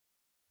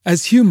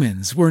As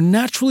humans, we're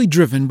naturally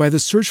driven by the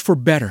search for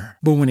better.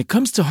 But when it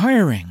comes to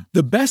hiring,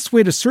 the best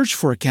way to search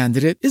for a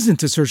candidate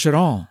isn't to search at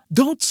all.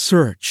 Don't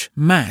search,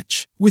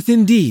 match with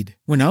Indeed.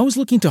 When I was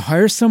looking to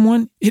hire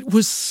someone, it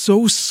was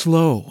so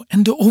slow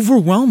and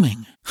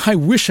overwhelming. I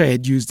wish I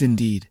had used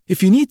Indeed.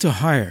 If you need to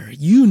hire,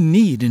 you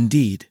need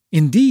Indeed.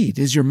 Indeed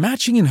is your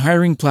matching and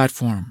hiring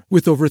platform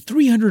with over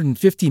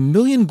 350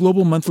 million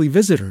global monthly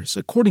visitors,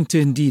 according to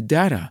Indeed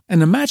data,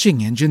 and a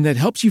matching engine that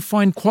helps you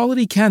find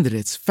quality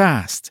candidates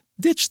fast.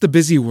 Ditch the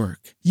busy work.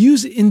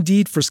 Use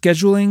Indeed for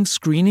scheduling,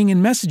 screening,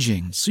 and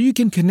messaging so you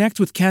can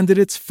connect with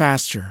candidates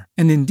faster.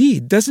 And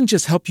Indeed doesn't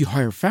just help you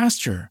hire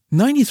faster.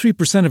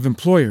 93% of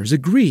employers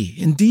agree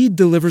Indeed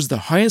delivers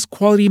the highest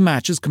quality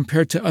matches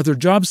compared to other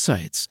job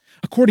sites,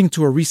 according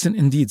to a recent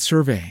Indeed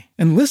survey.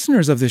 And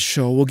listeners of this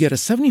show will get a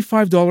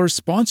 $75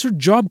 sponsored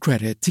job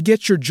credit to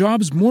get your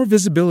jobs more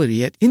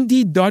visibility at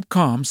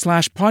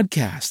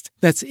Indeed.com/podcast.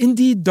 That's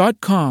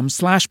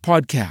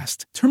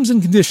Indeed.com/podcast. Terms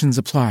and conditions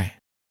apply.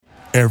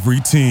 Every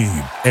team,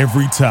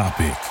 every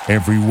topic,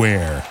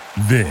 everywhere.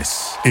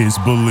 This is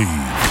Believe.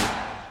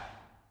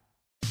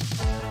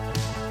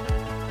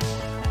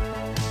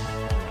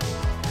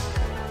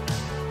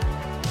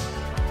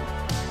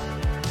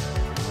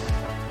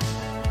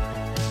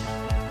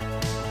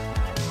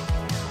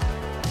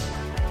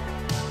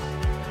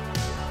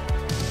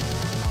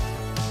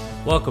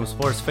 Welcome,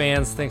 sports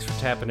fans. Thanks for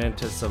tapping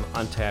into some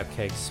Untapped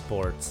Keg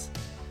Sports,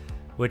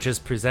 which is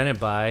presented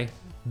by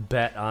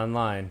Bet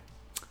Online.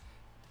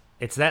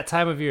 It's that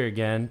time of year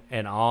again,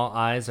 and all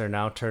eyes are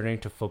now turning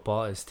to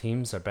football as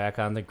teams are back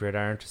on the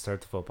gridiron to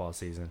start the football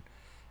season.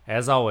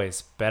 As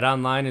always, Bet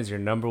Online is your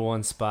number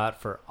one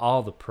spot for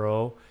all the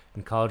pro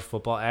and college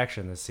football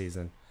action this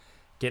season.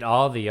 Get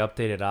all the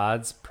updated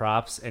odds,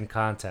 props, and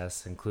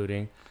contests,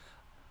 including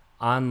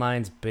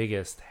online's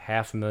biggest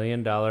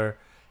 $500,000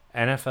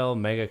 NFL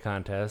Mega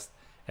Contest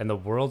and the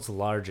world's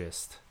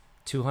largest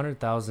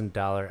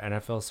 $200,000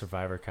 NFL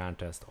Survivor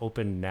Contest,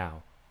 open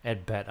now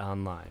at Bet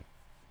Online.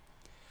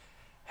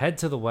 Head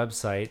to the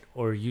website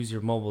or use your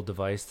mobile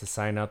device to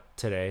sign up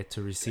today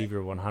to receive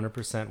your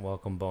 100%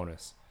 welcome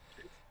bonus.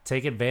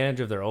 Take advantage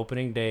of their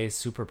opening day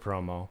super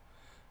promo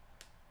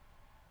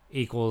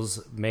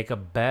equals make a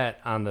bet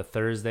on the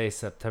Thursday,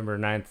 September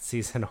 9th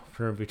season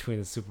opener between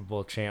the Super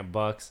Bowl champ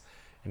Bucks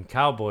and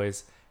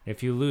Cowboys.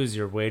 If you lose,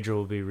 your wager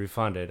will be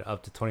refunded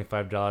up to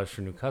 $25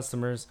 for new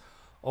customers,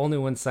 only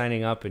when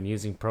signing up and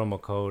using promo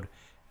code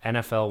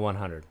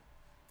NFL100.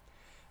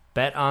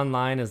 Bet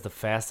Online is the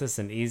fastest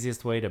and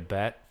easiest way to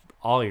bet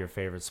all your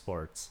favorite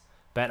sports.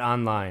 Bet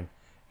Online,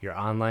 your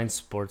online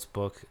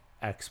sportsbook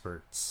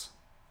experts.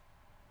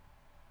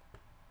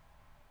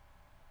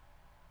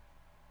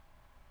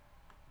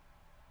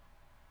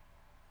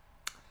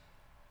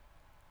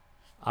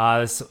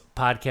 This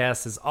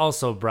podcast is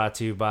also brought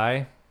to you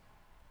by...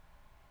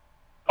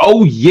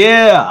 Oh,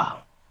 yeah!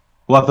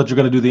 Well, I thought you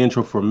were going to do the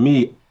intro for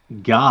me,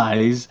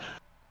 guys.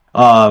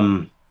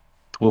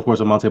 Well, of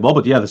course, I'm Monte Ball,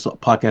 but yeah, this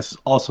podcast is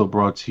also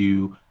brought to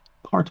you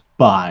part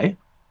by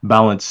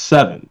Balance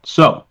 7.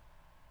 So,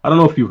 I don't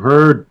know if you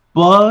heard,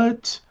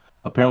 but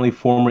apparently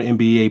former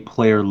NBA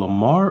player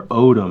Lamar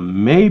Odom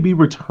may be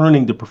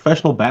returning to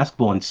professional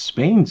basketball in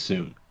Spain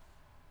soon.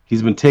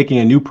 He's been taking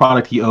a new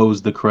product he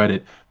owes the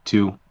credit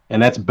to,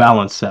 and that's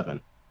Balance 7.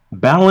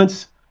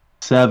 Balance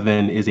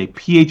 7 is a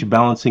pH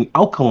balancing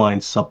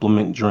alkaline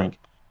supplement drink.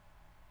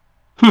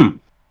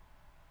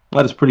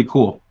 That is pretty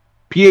cool.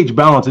 pH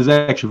balance is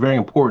actually very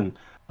important.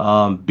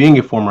 Being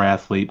a former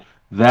athlete,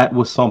 that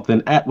was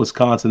something at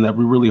Wisconsin that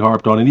we really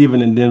harped on, and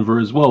even in Denver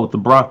as well with the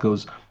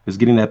Broncos, is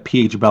getting that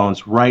pH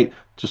balance right,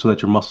 just so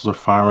that your muscles are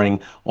firing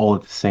all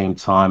at the same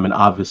time, and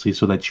obviously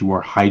so that you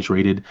are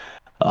hydrated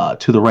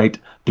to the right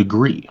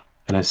degree,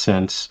 in a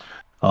sense.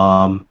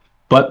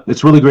 But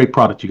it's a really great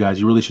product, you guys.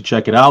 You really should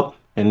check it out,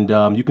 and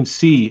you can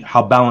see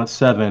how Balance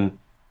 7,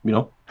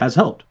 has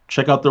helped.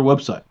 Check out their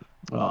website.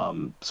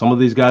 Some of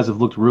these guys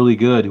have looked really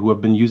good who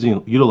have been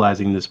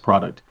utilizing this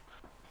product.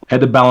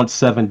 Head to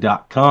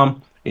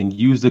balance7.com and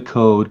use the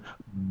code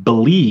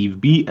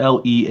BELIEVE,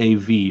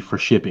 BLEAV, for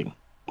shipping.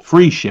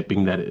 Free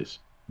shipping, that is.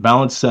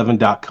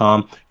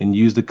 Balance7.com and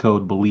use the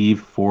code BELIEVE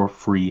for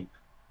free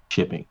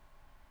shipping.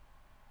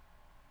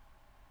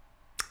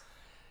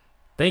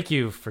 Thank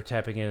you for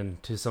tapping in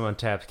to some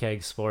Untapped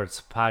Keg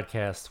Sports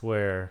podcast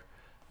where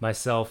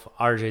myself,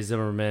 RJ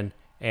Zimmerman,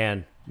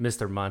 and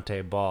Mr. Monte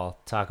Ball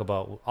talk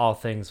about all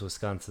things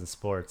Wisconsin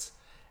sports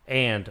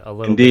and a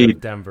little bit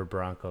of Denver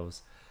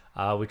Broncos.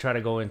 We try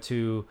to go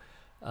into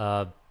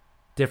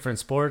different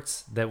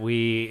sports that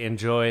we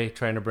enjoy,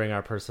 trying to bring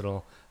our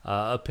personal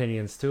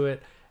opinions to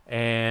it.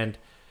 And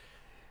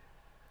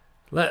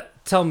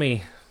tell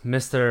me,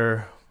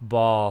 Mr.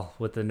 Ball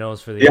with the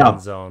nose for the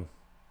end zone,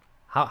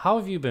 how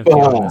have you been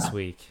feeling this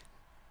week?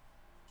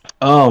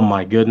 Oh,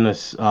 my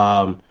goodness.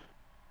 We're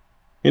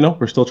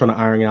still trying to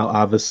iron out,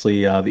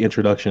 obviously, the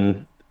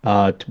introduction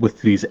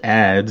with these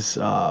ads.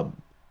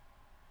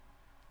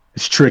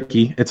 It's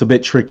tricky. It's a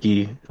bit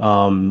tricky,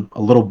 a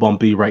little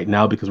bumpy right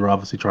now because we're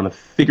obviously trying to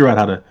figure out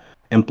how to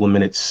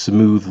implement it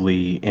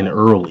smoothly and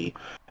early.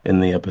 in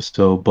the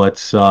episode.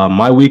 But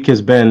my week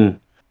has been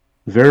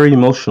very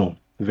emotional,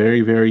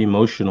 very, very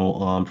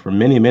emotional for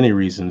many, many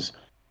reasons.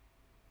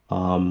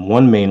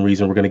 One main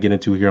reason we're going to get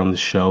into here on the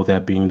show,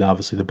 that being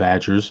obviously the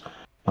Badgers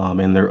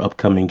and their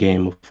upcoming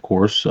game, of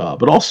course.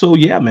 But also,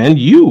 yeah, man,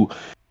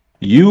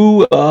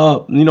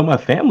 my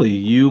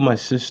family, my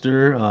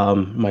sister,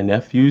 my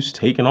nephews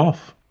taking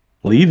off,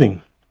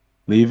 leaving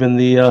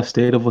the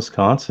state of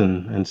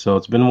Wisconsin. And so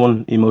it's been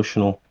one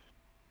emotional,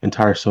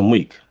 tiresome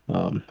week.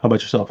 How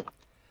about yourself?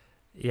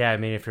 Yeah, I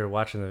mean, if you're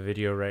watching the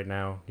video right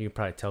now, you can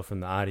probably tell from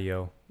the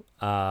audio.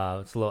 It's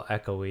a little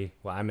echoey.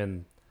 Well, I'm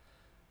in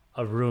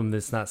a room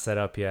that's not set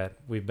up yet.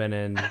 We've been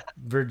in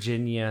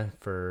Virginia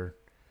for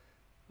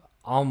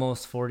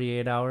almost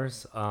 48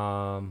 hours.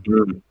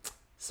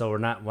 So we're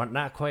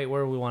not quite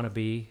where we want to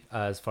be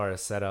as far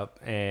as setup.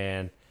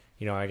 And,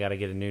 I got to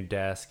get a new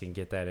desk and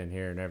get that in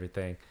here and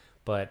everything.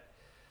 But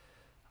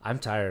I'm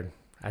tired.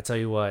 I tell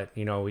you what,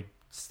 we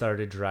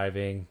started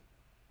driving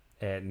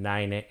at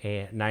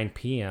 9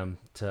 p.m.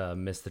 to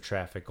miss the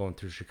traffic going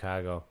through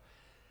Chicago.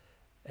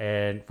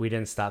 And we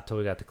didn't stop till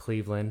we got to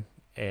Cleveland,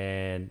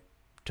 and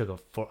I took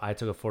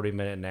a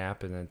 40-minute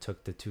nap, and then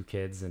took the two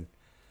kids and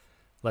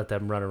let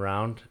them run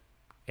around.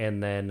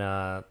 And then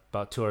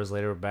about 2 hours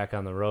later, we're back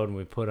on the road, and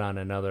we put on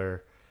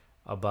another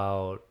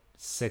about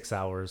 6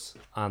 hours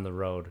on the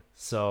road.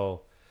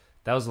 So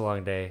that was a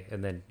long day.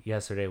 And then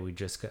yesterday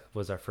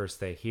was our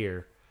first day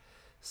here.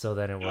 So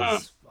then it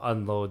was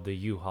unload the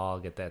U-Haul,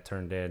 get that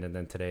turned in, and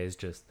then today is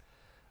just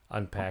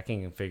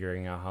unpacking and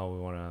figuring out how we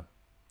want to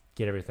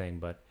get everything.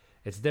 But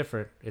it's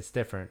different. It's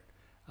different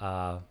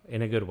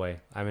in a good way.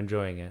 I'm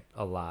enjoying it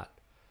a lot.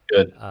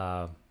 Good.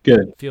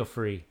 Good. Feel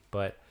free,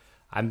 but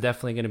I'm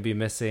definitely going to be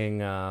missing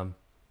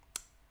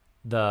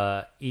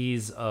the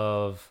ease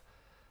of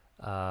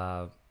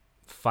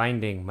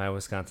finding my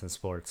Wisconsin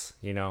sports.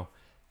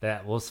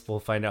 That we'll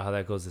find out how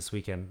that goes this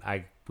weekend.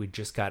 We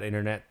just got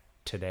internet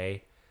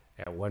today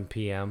at 1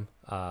 p.m.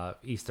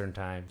 Eastern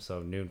time,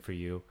 so noon for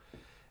you,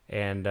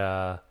 and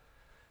that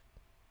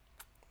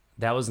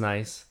was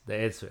nice.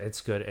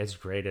 It's good. It's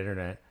great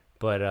internet,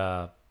 but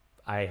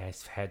I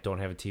don't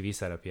have a TV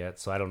set up yet,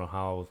 so I don't know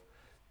how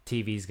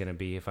TV's gonna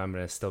be, if I'm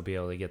gonna still be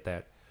able to get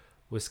that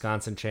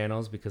Wisconsin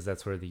channels, because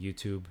that's where the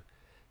YouTube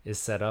is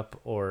set up,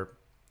 or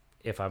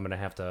if I'm gonna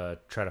have to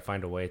try to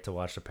find a way to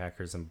watch the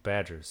Packers and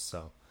Badgers.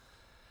 So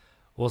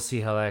we'll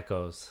see how that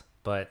goes.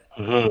 But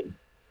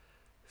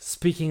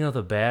speaking of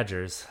the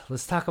Badgers,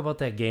 let's talk about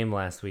that game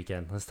last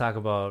weekend. Let's talk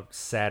about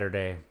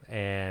Saturday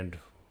and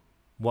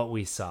what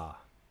we saw.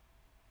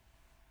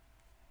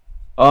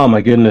 Oh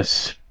my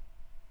goodness.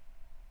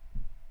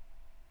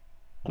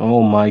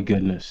 Oh my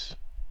goodness.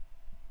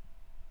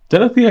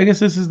 Technically, I guess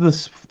this is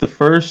the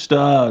first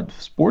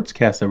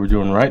sportscast that we're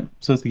doing, right?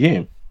 Since the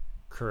game.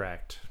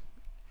 Correct.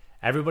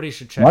 Everybody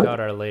should check out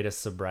our latest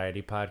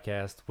sobriety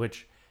podcast,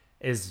 which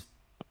is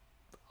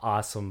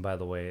awesome, by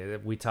the way.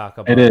 We talk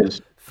about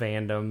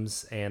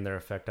fandoms and their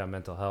effect on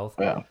mental health.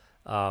 Yeah.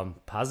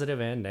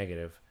 Positive and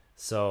negative.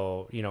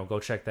 So, go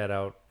check that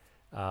out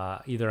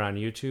either on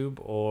YouTube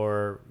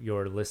or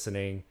your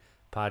listening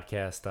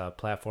podcast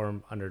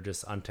platform under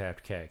just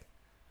Untapped Keg.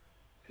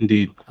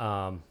 Indeed.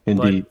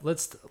 Indeed.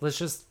 But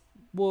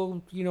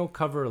we'll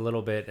cover a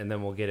little bit, and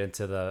then we'll get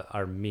into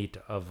our meat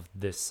of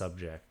this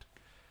subject.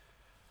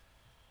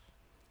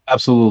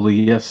 Absolutely,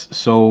 yes.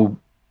 So,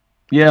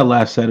 yeah,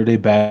 last Saturday,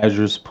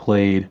 Badgers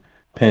played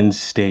Penn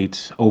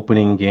State's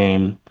opening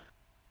game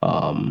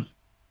to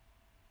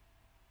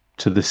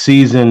the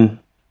season,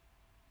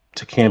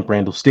 to Camp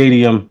Randall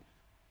Stadium,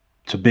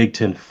 to Big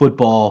Ten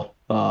football,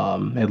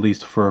 at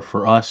least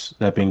for us,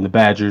 that being the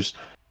Badgers.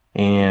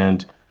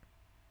 And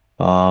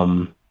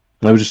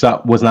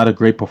it was not a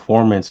great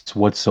performance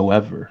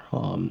whatsoever.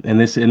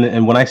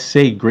 And when I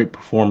say great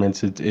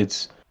performance,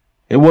 it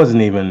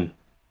wasn't even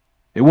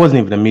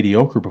a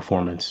mediocre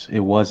performance.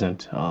 It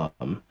wasn't.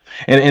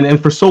 And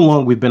for so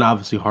long we've been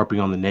obviously harping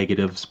on the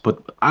negatives,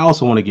 but I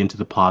also want to get into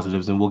the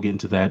positives, and we'll get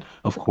into that,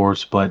 of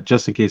course. But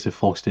just in case if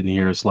folks didn't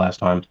hear us last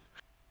time,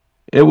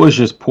 it was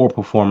just poor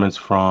performance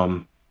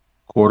from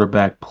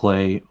quarterback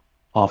play,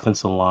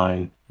 offensive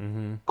line,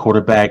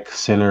 quarterback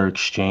center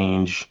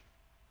exchange.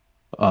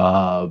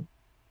 And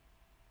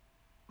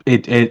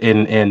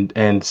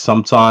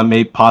sometime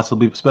maybe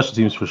possibly special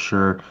teams for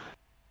sure.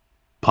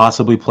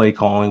 Possibly play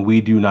calling. We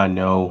do not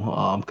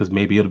know, because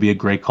maybe it'll be a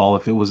great call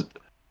if it was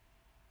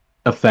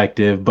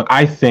effective. But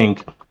I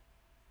think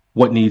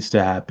what needs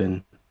to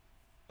happen,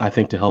 I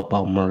think, to help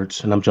out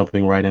Mertz, and I'm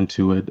jumping right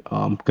into it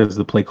because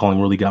the play calling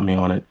really got me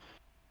on it,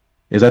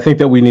 is I think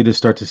that we need to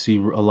start to see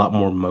a lot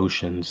more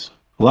motions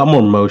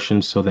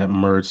so that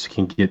Mertz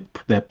can get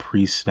that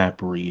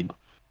pre-snap read.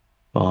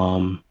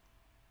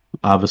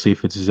 Obviously,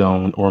 if it's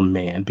zone or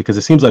man, because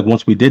it seems like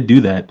once we did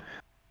do that,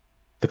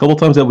 the couple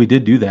times that we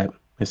did do that,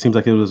 it seems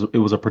like it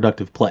was a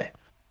productive play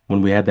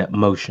when we had that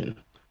motion,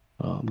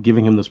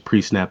 giving him those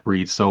pre-snap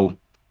reads. So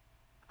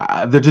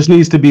there just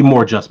needs to be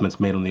more adjustments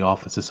made on the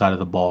offensive side of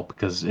the ball,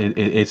 because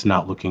it's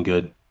not looking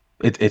good.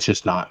 It's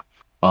just not.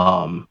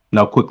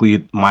 Now,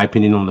 quickly, my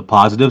opinion on the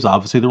positives.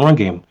 Obviously, the run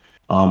game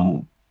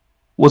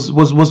was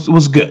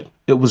good.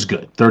 It was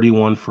good.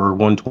 31 for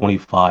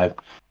 125.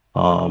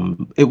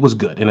 It was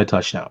good in a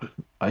touchdown.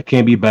 It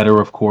can be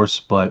better, of course,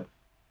 but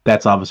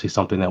that's obviously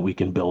something that we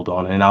can build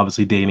on. And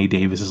obviously, Danny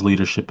Davis's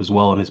leadership as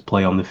well in his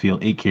play on the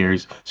field. 8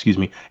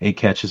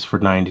 catches for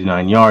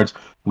 99 yards.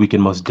 We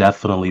can most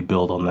definitely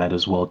build on that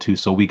as well too.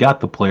 So we got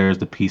the players,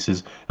 the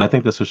pieces, and I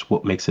think that's just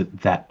what makes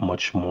it that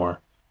much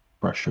more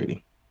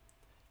frustrating.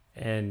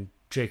 And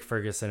Jake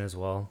Ferguson as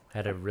well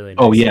had a really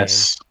nice Oh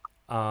yes,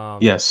 game.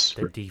 yes.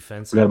 The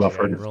defense Forgot in about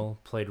general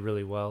played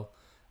really well.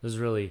 There's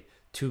really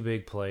 2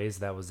 big plays.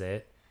 That was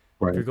it.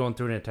 If Right. you're going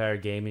through an entire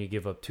game and you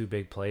give up 2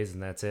 big plays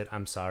and that's it,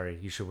 I'm sorry.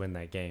 You should win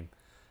that game.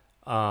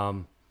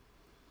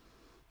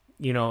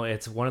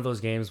 It's one of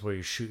those games where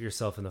you shoot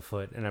yourself in the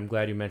foot, and I'm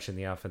glad you mentioned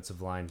the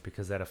offensive line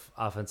because that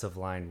offensive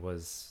line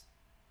was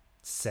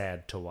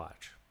sad to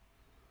watch.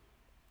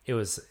 It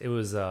was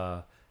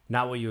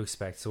not what you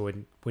expect. So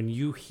when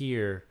you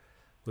hear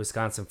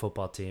Wisconsin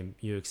football team,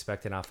 you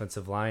expect an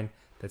offensive line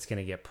that's going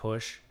to get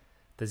push,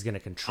 that's going to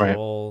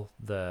control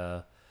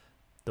the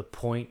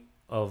point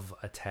of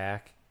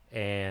attack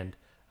and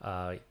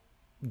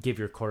give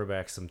your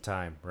quarterback some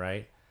time,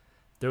 right?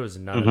 There was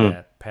none of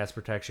that. Pass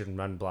protection,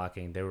 run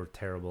blocking, they were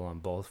terrible on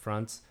both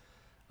fronts.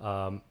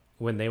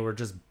 When they were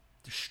just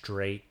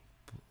straight,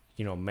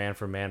 man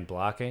for man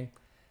blocking,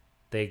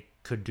 they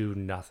could do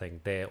nothing.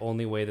 The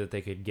only way that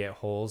they could get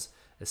holes,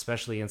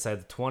 especially inside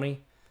the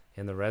 20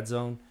 in the red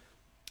zone,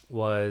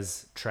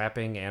 was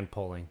trapping and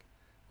pulling,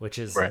 which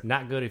is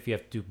not good if you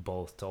have to do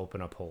both to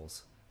open up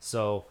holes.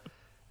 So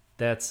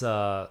that's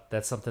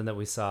something that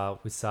we saw.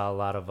 We saw a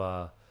lot of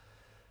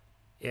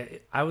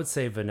I would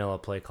say vanilla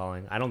play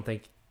calling. I don't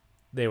think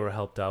they were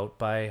helped out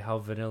by how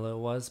vanilla it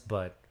was,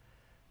 but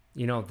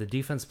the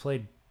defense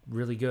played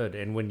really good.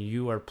 And when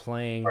you are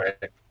playing,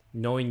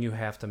 knowing you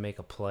have to make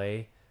a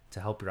play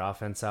to help your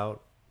offense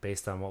out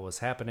based on what was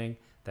happening,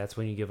 that's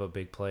when you give up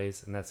big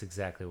plays, and that's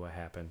exactly what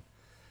happened.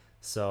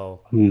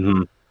 So,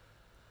 one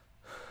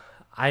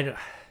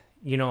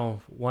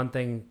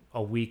thing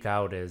a week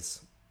out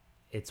is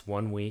it's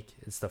 1 week.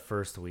 It's the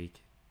first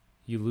week.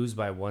 You lose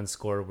by 1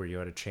 score where you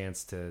had a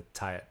chance to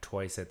tie it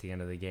twice at the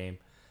end of the game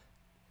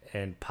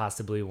and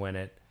possibly win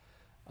it.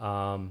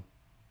 You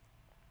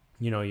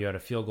had a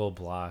field goal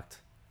blocked.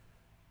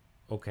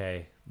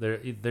 Okay,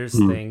 there's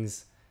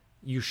things.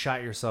 You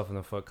shot yourself in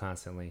the foot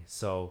constantly.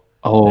 So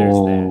there's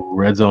that,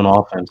 red zone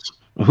offense.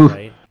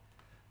 right?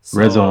 So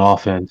Red zone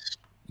offense.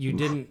 You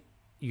didn't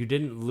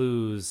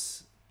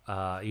lose.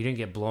 You didn't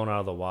get blown out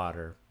of the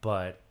water,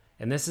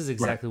 and this is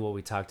exactly what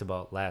we talked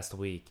about last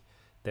week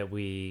that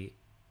we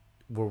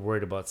were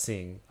worried about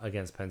seeing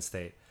against Penn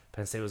State.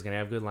 Penn State was going to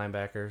have good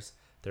linebackers.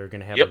 They were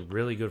going to have a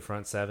really good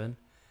front seven.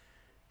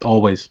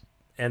 Always.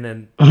 And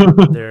then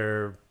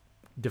their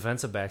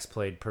defensive backs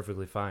played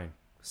perfectly fine.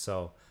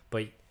 So,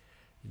 but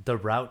the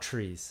route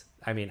trees,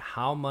 I mean,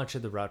 how much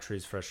of the route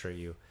trees frustrate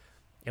you?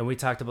 And we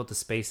talked about the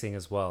spacing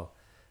as well.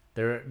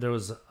 There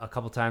was a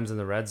couple times in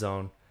the red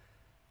zone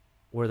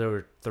where there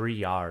were 3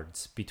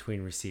 yards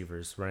between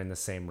receivers running the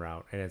same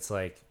route. And it's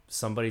like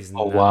somebody's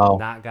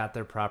not got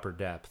their proper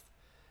depth.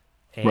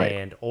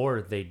 And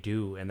or they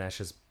do, and that's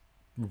just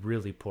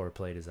really poor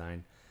play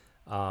design.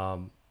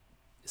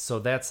 So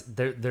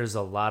there's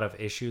a lot of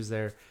issues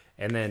there.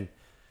 And then,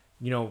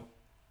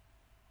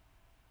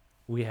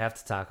 we have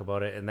to talk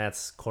about it, and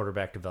that's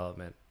quarterback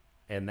development.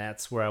 And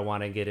that's where I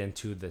want to get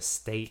into the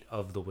state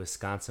of the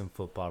Wisconsin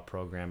football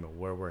program and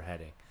where we're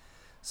heading.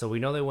 So we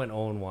know they went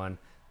 0-1.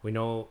 We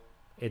know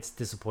it's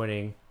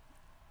disappointing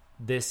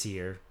this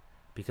year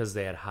because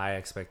they had high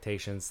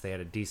expectations. They had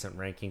a decent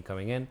ranking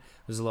coming in.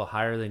 It was a little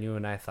higher than you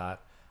and I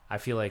thought. I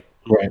feel like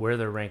where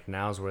they're ranked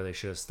now is where they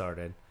should have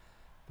started,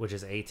 which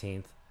is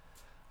 18th.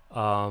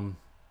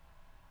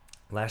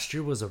 Last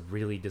year was a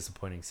really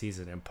disappointing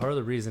season, and part of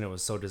the reason it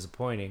was so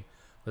disappointing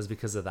was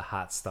because of the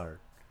hot start.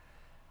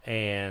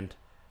 And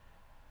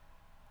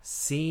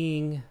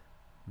seeing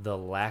the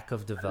lack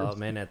of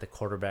development at the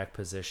quarterback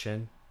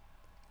position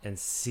and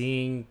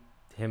seeing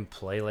him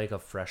play like a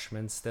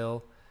freshman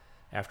still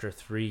after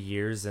 3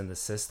 years in the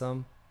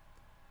system,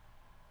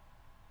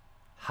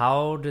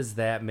 how does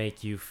that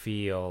make you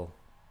feel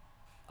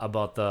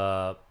about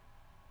the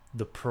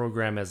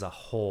program as a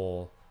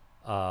whole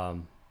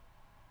of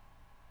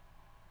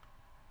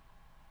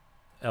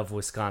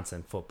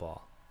Wisconsin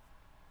football?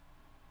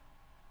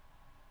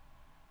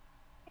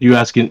 You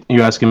asking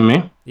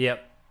me?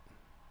 Yep.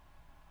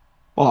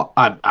 Well,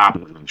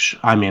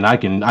 I mean, I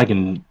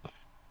can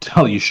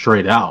tell you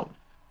straight out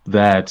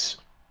that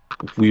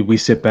if we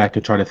sit back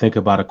and try to think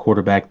about a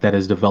quarterback that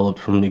has developed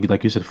from,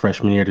 like you said,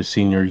 freshman year to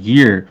senior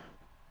year,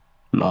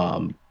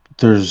 I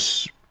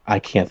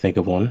can't think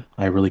of one.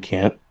 I really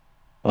can't,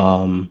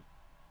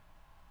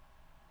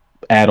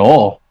 at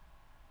all.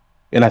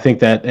 And I think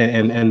that,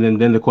 and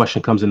then the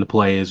question comes into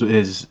play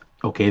is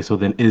okay. So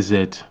then, is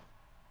it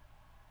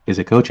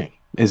coaching?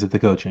 Is it the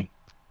coaching?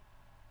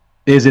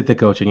 Is it the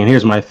coaching? And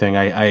here's my thing.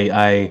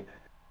 I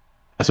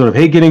I sort of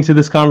hate getting to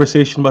this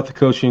conversation about the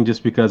coaching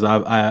just because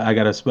I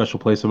got a special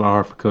place in my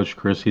heart for Coach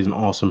Chris. He's an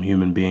awesome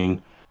human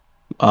being.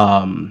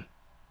 Um,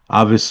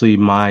 Obviously,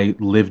 my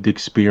lived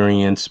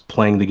experience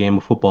playing the game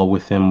of football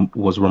with him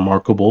was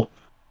remarkable.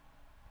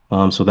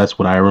 So that's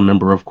what I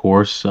remember, of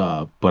course.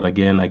 But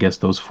again, I guess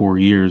those 4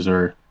 years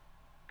are,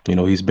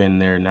 he's been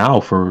there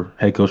now for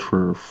head coach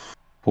for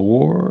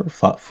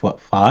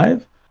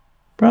five,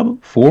 probably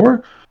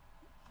four.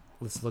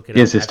 Let's look it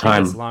Is up. his I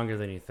think it's time longer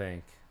than you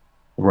think.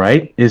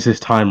 right? Is his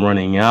time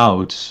running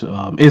out?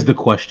 Is the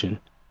question.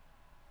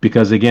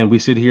 Because again, we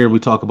sit here, we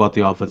talk about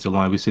the offensive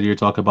line, we sit here,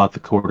 talk about the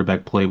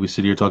quarterback play, we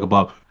sit here, talk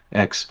about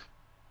X,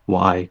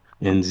 Y,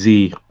 and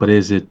Z, but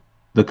is it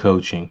the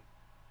coaching?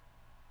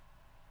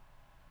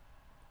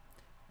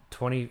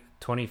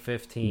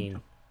 2015.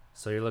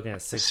 So you're looking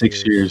at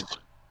 6 years.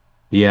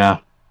 Yeah.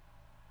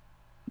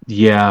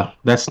 Yeah.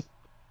 That's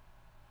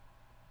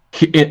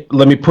it.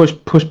 Let me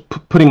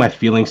putting my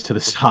feelings to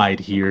the side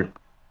here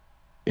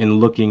and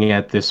looking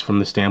at this from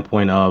the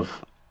standpoint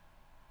of,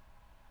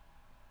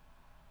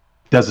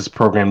 does this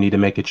program need to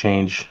make a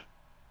change?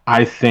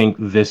 I think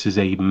this is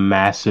a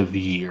massive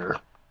year,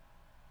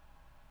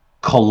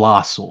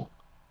 colossal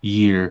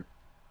year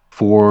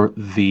for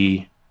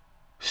the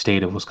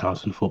state of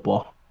Wisconsin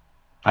football.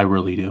 I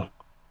really do.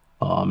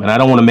 And I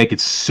don't want to make it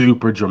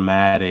super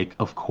dramatic,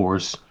 of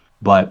course,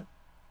 but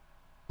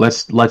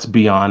let's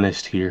be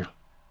honest here.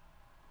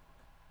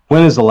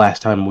 When is the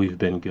last time we've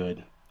been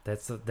good?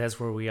 That's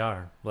where we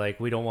are. Like,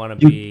 we don't want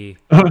to be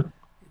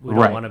we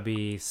don't want to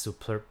be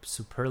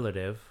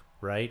superlative,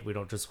 right? We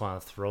don't just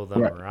want to throw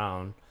them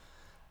around.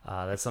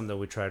 That's something that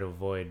we try to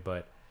avoid.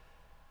 But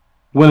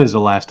when is the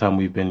last time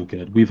we've been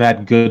good? We've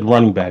had good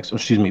running backs.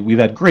 We've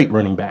had great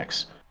running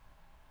backs.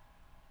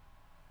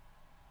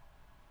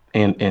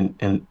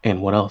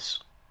 And what else?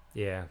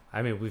 Yeah,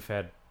 I mean, we've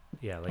had,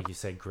 like you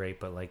said, great,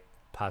 but like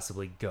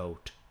possibly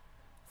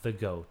the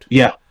GOAT.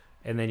 Yeah.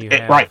 And then you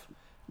have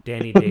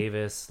Danny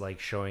Davis like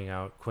showing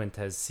out,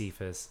 Quintez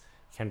Cephas,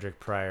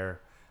 Kendrick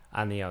Pryor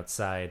on the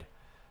outside.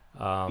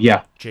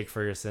 Jake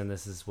Ferguson,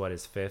 this is what,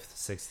 his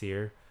sixth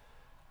year.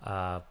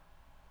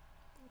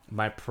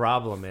 My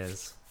problem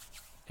is,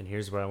 and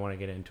here's where I want to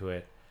get into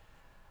it,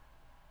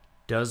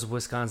 does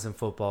Wisconsin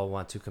football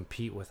want to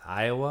compete with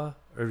Iowa,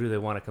 or do they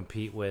want to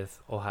compete with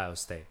Ohio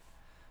State?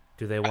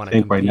 Do they want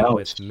to compete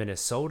with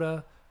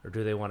Minnesota, or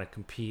do they want to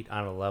compete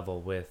on a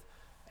level with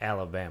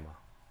Alabama?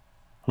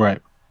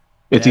 Right.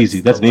 It's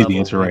easy. That's an easy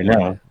answer right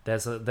now.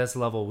 That's the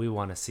level we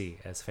want to see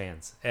as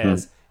fans,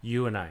 as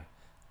you and I,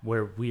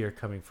 where we are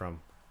coming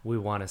from. We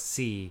want to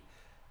see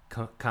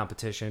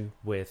competition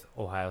with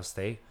Ohio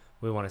State.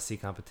 We want to see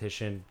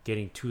competition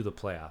getting to the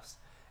playoffs,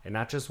 and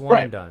not just one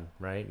and done,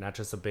 right? Not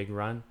just a big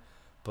run,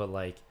 but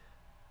like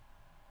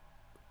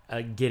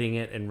getting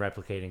it and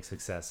replicating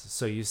success.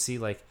 So you see,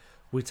 like,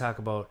 we talk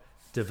about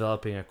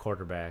developing a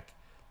quarterback,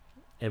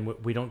 and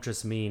we don't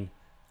just mean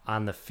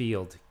on the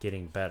field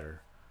getting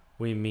better.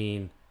 We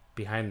mean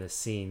behind the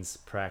scenes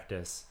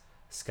practice,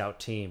 scout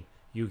team,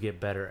 you get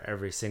better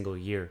every single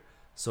year.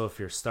 So if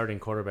your starting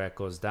quarterback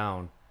goes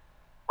down,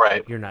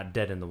 you're not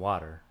dead in the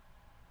water,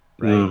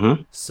 right?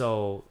 Mm-hmm.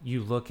 So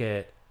you look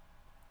at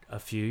a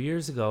few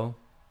years ago,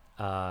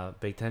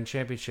 Big Ten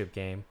championship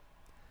game.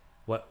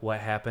 What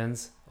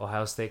happens?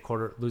 Ohio State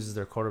loses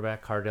their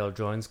quarterback. Cardale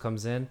Jones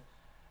comes in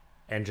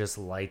and just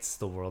lights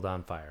the world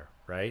on fire,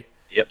 right?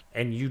 Yep.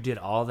 And you did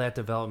all that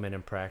development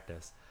in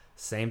practice.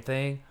 Same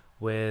thing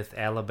with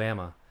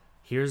Alabama.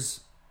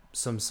 Here's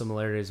some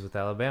similarities with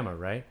Alabama,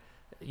 right?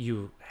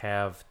 You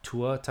have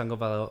Tua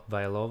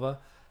Tagovailoa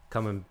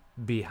coming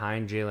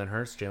behind Jalen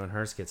Hurts. Jalen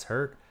Hurts gets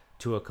hurt.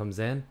 Tua comes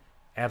in,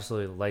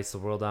 absolutely lights the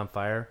world on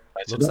fire.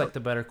 Looks like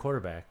the better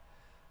quarterback.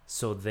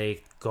 So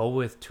they go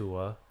with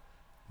Tua,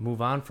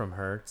 move on from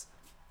Hurts,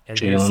 and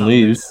Jalen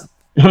leaves.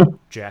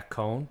 Jack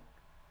Cohn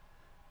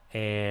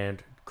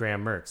and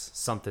Graham Mertz,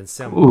 something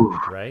similar,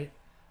 right?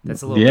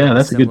 That's a little bit of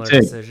a similar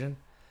decision.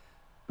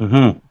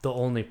 Mm-hmm. The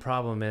only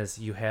problem is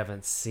you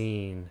haven't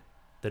seen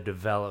the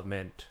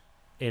development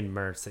in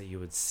Mertz that you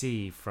would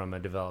see from a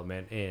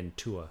development in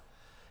Tua.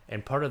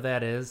 And part of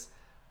that is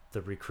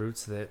the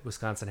recruits that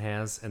Wisconsin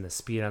has and the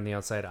speed on the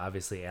outside.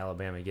 Obviously,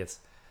 Alabama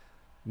gets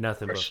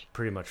nothing but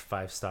pretty much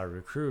 5-star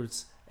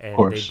recruits, and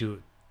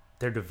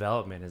their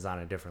development is on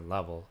a different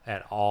level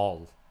at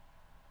all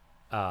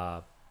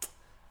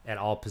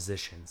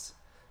positions.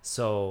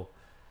 So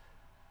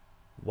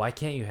why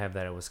can't you have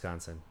that at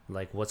Wisconsin?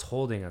 Like, what's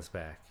holding us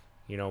back?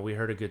 You know, we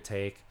heard a good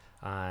take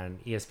on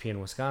ESPN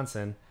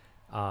Wisconsin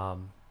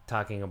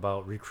talking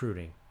about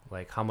recruiting,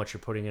 like how much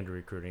you're putting into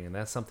recruiting, and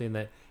that's something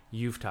that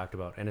you've talked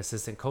about, and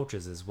assistant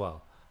coaches as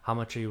well. How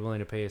much are you willing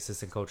to pay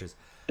assistant coaches?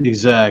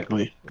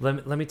 Exactly.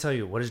 Let me tell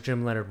you, what does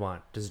Jim Leonhard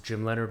want? Does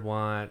Jim Leonhard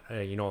want,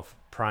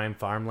 prime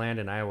farmland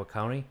in Iowa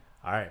County?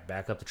 All right,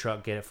 back up the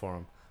truck, get it for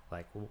him.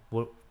 Like,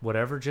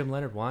 whatever Jim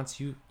Leonhard wants,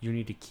 you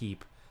need to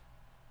keep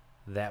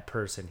that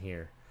person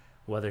here,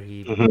 whether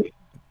he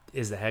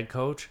is the head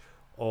coach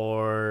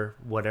or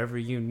whatever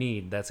you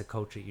need. That's a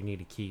coach that you need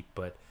to keep.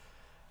 But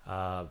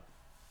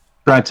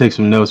Try to take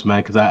some notes,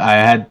 man, because I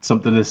had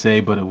something to say,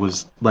 but it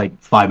was like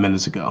 5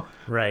 minutes ago.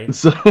 Right.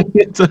 So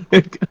it's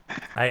like,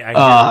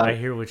 I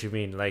hear what you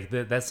mean. Like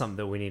that's something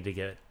that we need to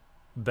get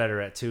better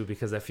at too,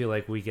 because I feel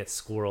like we get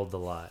squirreled a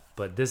lot.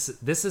 But this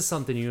is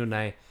something you and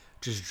I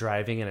just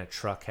driving in a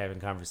truck having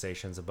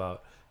conversations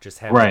about, just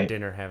having Right.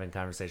 dinner having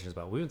conversations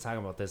about. We've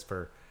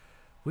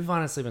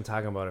honestly been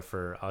talking about it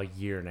for a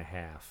year and a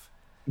half.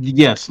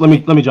 yes. Let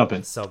me jump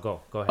in. So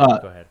go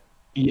ahead. Go ahead.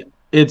 Yeah,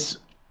 it's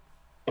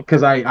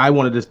because I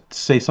wanted to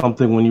say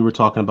something when you were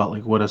talking about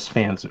like what us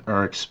fans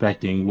are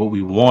expecting, what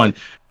we want.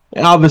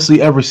 And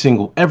obviously, every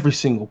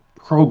single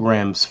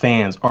program's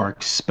fans are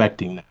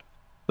expecting that.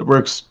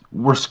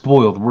 We're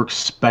spoiled. We're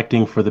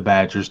expecting for the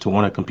Badgers to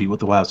want to compete with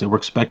the Wild State. We're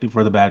expecting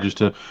for the Badgers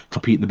to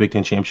compete in the Big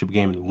Ten championship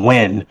game and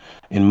win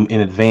in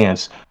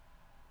advance.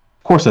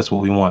 Of course, that's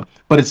what we want.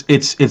 But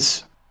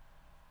it's.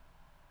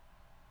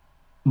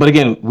 But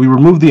again, we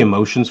remove the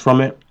emotions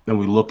from it and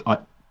we look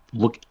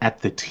at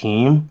the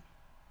team.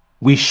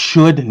 We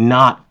should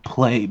not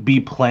be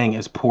playing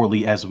as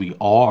poorly as we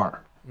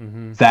are.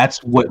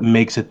 That's what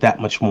makes it that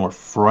much more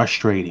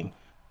frustrating.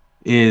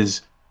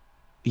 Is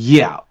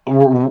yeah,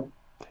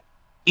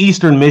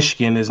 Eastern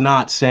Michigan is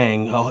not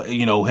saying,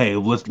 oh, hey,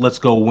 let's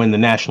go win the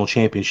national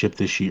championship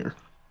this year.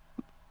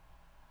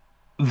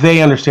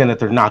 They understand that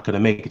they're not going to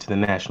make it to the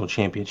national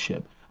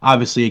championship.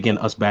 Obviously, again,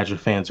 us Badger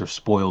fans are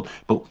spoiled.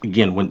 But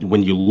again,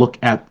 when you look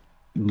at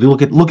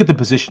the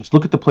positions,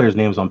 look at the players'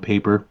 names on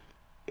paper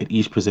at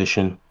each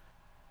position.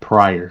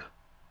 Pryor,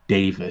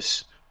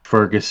 Davis,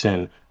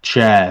 Ferguson,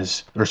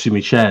 Chaz,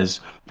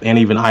 and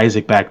even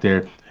Isaac back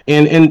there.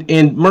 And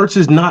Mertz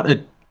is not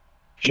a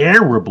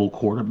terrible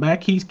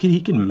quarterback. He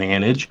can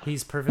manage.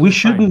 He's perfectly We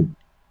shouldn't.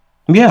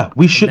 fine. Yeah,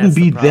 we shouldn't That's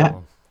the be that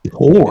problem.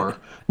 poor.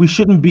 We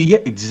shouldn't be. Yeah,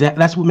 exactly.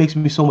 That's what makes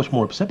me so much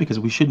more upset because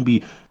we shouldn't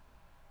be.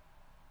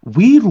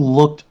 We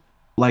looked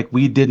like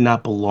we did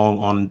not belong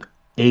on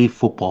a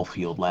football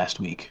field last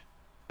week.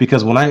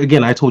 Because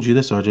I told you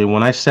this, RJ,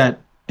 when I sat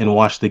and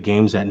watched the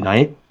games at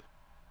night,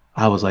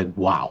 I was like,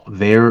 wow,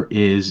 there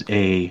is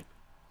a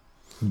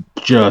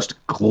just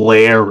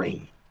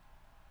glaring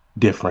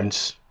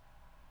difference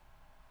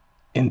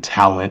in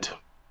talent,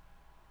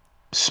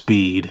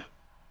 speed,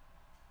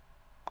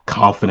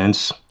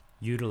 confidence,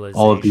 Utilization.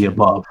 all of the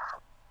above.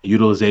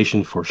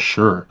 Utilization for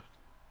sure.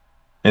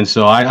 And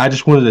so I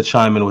just wanted to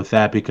chime in with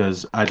that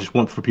because I just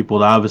want for people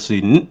to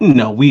obviously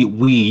know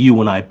you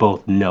and I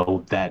both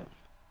know that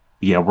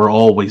yeah, we're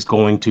always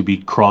going to be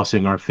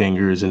crossing our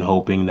fingers and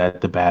hoping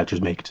that the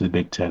Badgers make it to the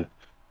Big Ten.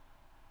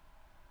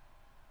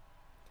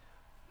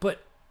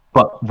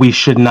 But we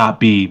should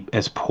not be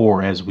as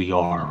poor as we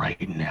are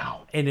right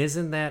now. And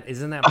isn't that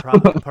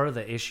probably part of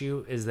the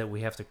issue is that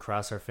we have to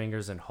cross our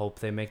fingers and hope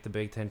they make the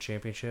Big Ten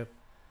championship?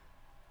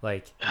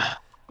 Like,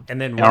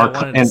 and then what I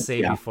wanted to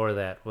say before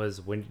that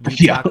was when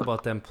you talk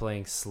about them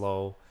playing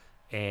slow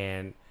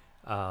and,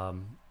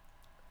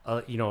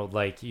 like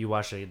you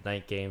watch the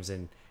night games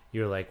and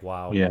you're like,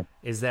 wow,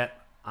 is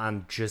that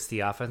on just the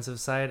offensive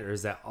side or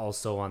is that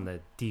also on the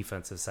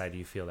defensive side? Do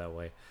you feel that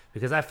way?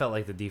 Because I felt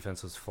like the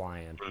defense was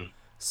flying.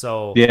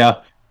 So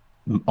yeah,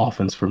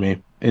 offense for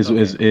me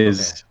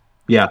is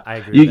yeah. I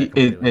agree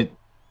with that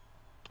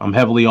I'm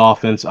heavily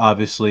offense,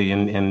 obviously,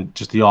 and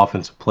just the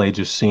offensive play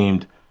just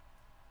seemed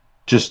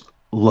just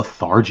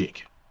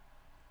lethargic.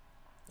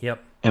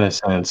 Yep. In a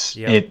sense,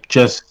 Yep. It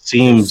just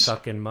seems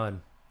stuck in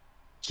mud.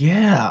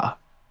 Yeah,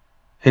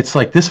 it's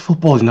like this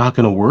football is not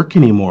going to work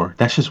anymore.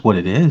 That's just what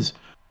it is.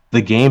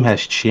 The game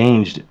has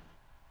changed.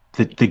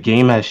 The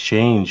game has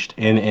changed,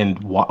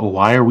 and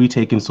why are we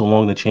taking so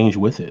long to change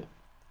with it?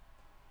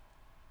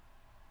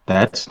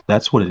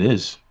 That's what it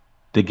is.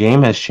 The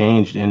game has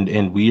changed,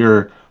 and we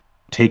are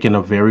taking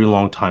a very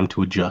long time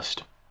to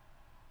adjust,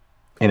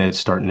 and it's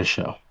starting to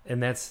show.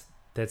 And that's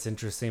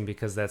interesting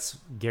because that's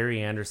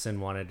Gary Anderson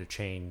wanted to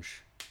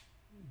change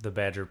the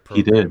Badger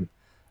program. He did.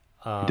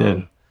 He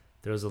did.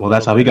 There was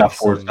That's how he got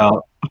forced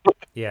out.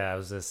 Yeah, I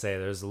was gonna say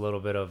there's a little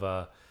bit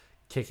of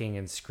kicking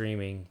and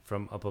screaming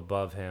from up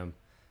above him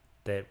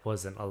that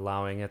wasn't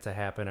allowing it to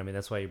happen. I mean,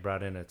 that's why you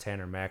brought in a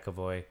Tanner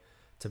McAvoy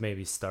to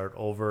maybe start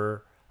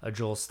over a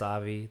Joel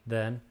Stavi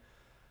then.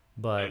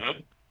 But,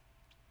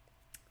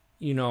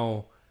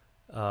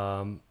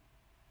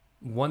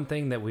 one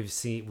thing that we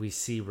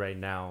see right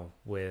now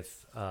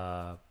with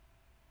the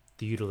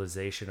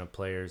utilization of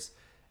players,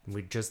 and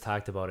we just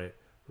talked about it,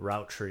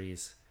 route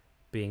trees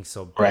being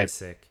so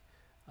basic.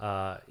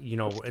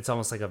 It's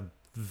almost like a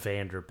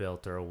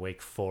Vanderbilt or a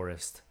Wake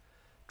Forest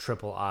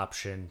triple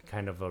option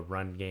kind of a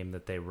run game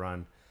that they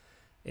run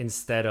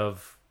instead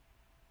of,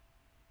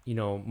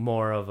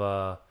 more of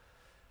a,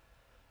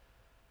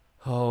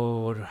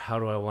 how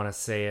do I want to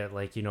say it?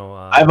 Like,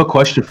 I have a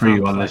question for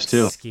you on this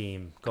too.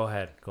 Scheme. Go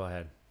ahead.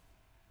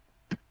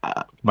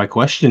 My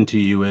question to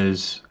you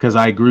is, because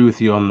I agree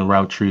with you on the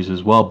route trees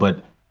as well,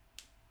 but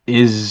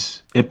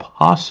is it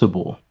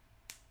possible?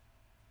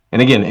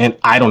 And again, and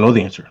I don't know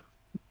the answer,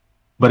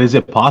 but is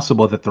it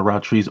possible that the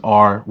route trees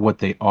are what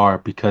they are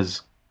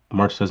because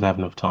Mertz doesn't have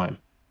enough time?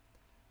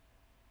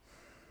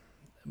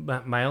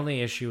 But my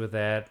only issue with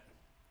that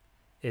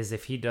is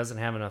if he doesn't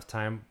have enough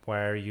time,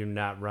 why are you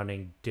not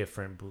running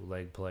different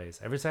bootleg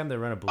plays? Every time they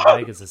run a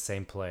bootleg, it's the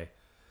same play,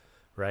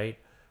 right?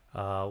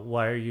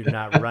 Why are you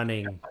not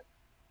running?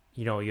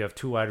 You have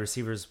two wide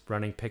receivers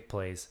running pick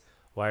plays.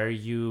 Why are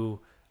you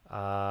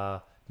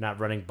not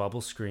running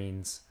bubble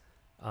screens?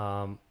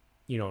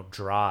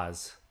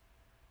 Draws.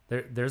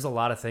 There's a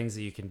lot of things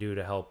that you can do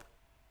to help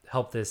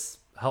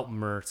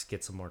Mertz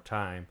get some more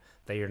time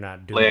that you're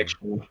not doing. Play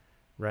action,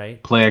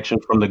 right? Play action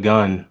from the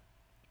gun.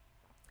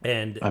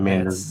 And I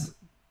mean,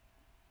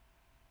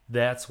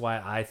 that's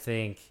why I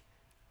think,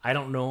 I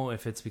don't know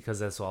if it's because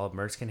that's all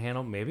Mertz can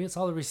handle. Maybe it's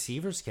all the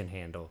receivers can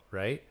handle,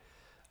 right?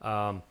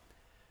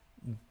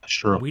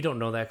 Sure. We don't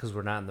know that because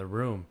we're not in the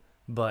room.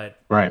 But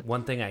right.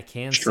 One thing I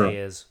can say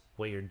is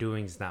what you're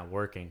doing is not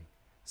working.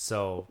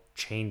 So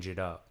change it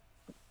up.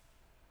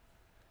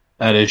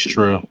 That is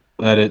true.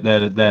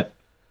 That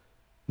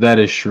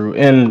is true.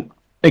 And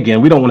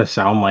again, we don't want to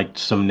sound like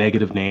some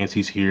negative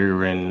Nancy's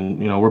here, and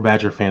we're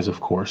Badger fans, of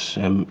course,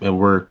 and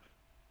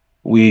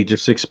we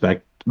just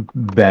expect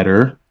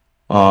better.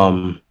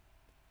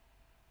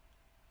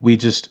 We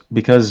just,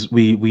 because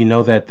we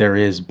know that there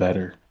is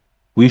better.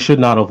 We should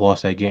not have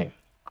lost that game.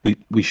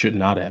 We should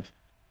not have.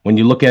 When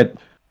you look at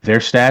their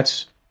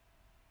stats,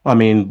 I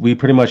mean, we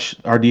pretty much,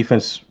 our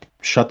defense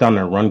shut down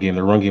their run game.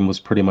 Their run game was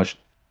pretty much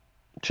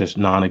just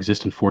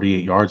non-existent.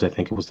 48 yards, I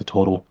think it was the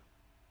total.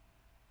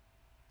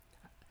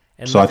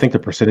 So I think the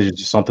percentage is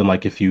just something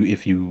like if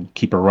you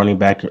keep a running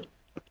back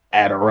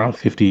at around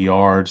 50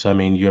 yards, I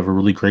mean, you have a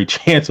really great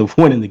chance of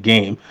winning the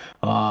game.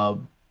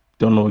 Don't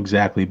know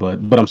exactly, but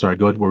I'm sorry.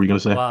 Go ahead. What were you going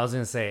to say? Well, I was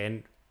going to say,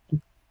 and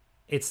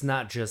it's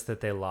not just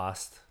that they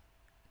lost,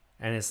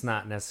 and it's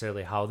not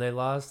necessarily how they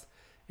lost.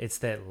 It's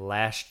that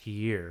last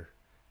year,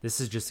 this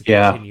is just a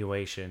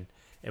continuation.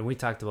 And we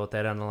talked about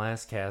that on the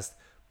last cast,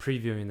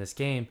 previewing this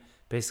game.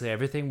 Basically,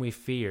 everything we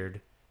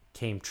feared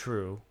came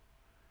true.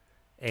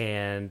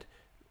 And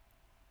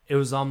it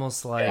was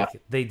almost like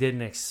they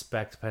didn't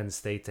expect Penn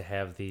State to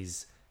have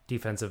these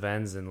defensive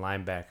ends and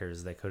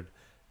linebackers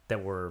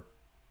that were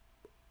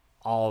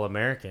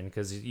All-American,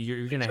 because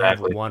you're going to have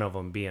one of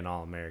them being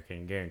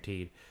All-American,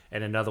 guaranteed,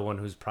 and another one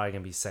who's probably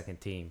going to be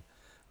second team.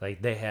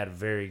 Like, they had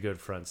very good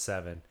front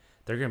seven.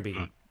 They're going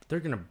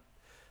to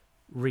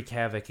wreak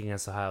havoc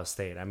against Ohio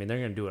State. I mean, they're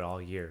going to do it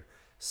all year.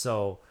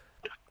 So,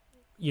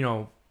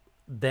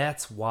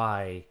 that's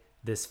why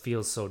this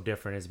feels so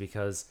different, is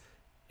because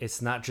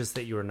it's not just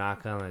that you were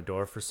knocking on the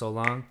door for so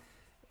long.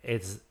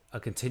 It's a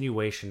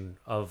continuation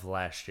of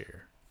last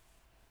year.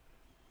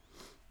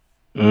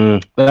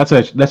 That's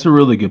a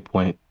really good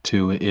point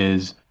too.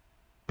 Is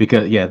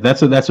because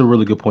that's a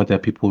really good point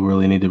that people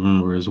really need to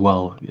remember as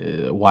well.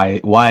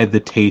 Why the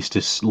taste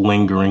is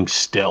lingering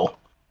still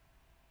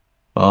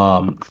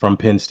from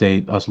Penn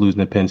State, us losing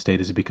to Penn State,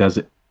 is because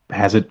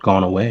has it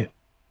gone away?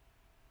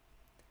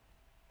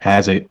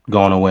 Has it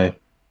gone away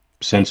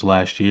since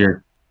last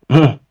year?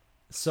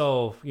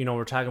 So,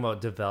 we're talking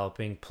about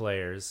developing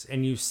players,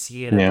 and you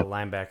see it at the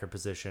linebacker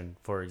position,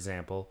 for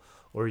example,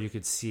 or you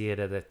could see it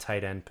at the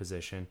tight end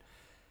position.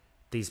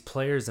 These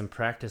players in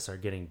practice are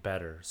getting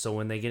better. So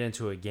when they get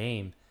into a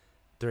game,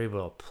 they're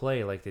able to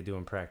play like they do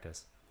in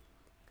practice.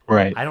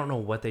 Right. I don't know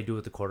what they do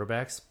with the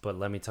quarterbacks, but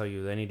let me tell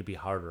you, they need to be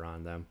harder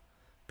on them,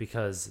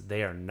 because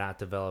they are not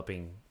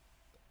developing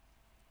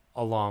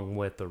along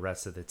with the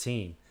rest of the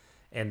team.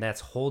 And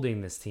that's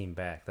holding this team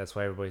back. That's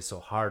why everybody's so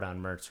hard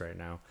on Mertz right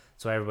now.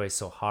 That's why everybody's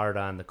so hard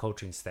on the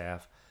coaching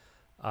staff.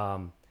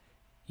 And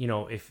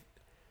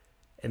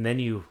then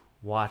you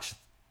watch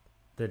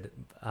the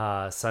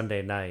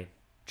Sunday night,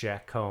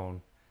 Jack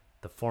Cohn,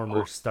 the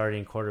former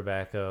starting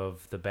quarterback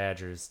of the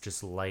Badgers,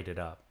 just light it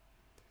up.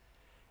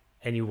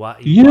 And you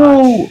watch.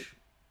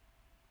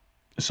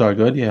 Sorry,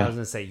 good. Yeah, I was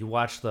gonna say, you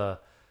watch the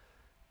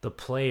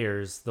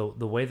players, the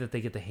way that they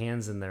get the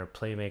hands in their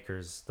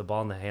playmakers, the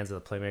ball in the hands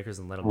of the playmakers,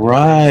 and let them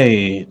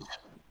right.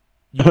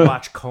 You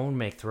watch Cohn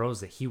make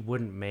throws that he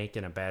wouldn't make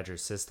in a Badger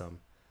system,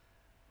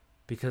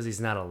 because he's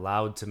not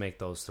allowed to make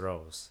those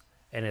throws.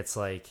 And it's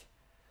like,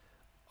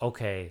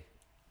 okay,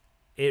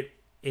 it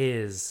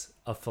is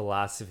a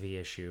philosophy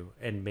issue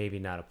and maybe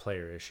not a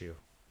player issue.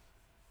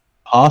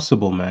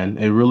 Possible, man.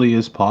 It really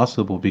is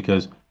possible,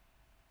 because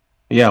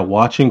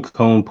watching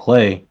Cohn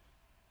play,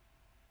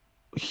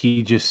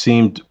 he just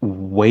seemed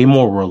way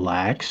more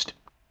relaxed,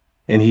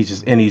 and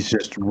he's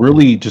just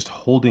really just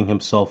holding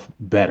himself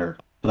better.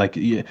 Like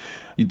he's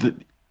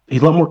a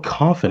lot more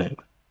confident.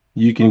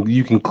 You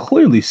can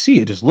clearly see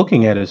it just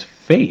looking at his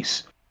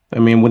face. I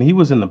mean, when he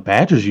was in the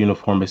Badgers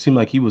uniform, it seemed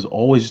like he was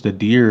always just a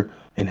deer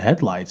in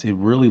headlights. It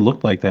really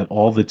looked like that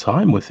all the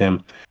time with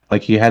him.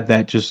 Like he had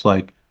that just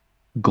like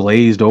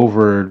glazed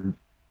over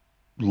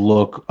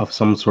look of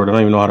some sort. I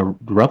don't even know how to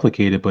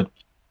replicate it, but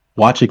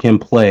watching him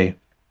play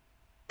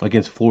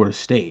against Florida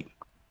State,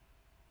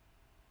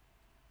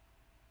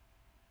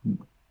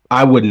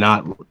 I would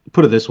not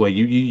put it this way.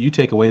 You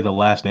take away the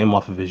last name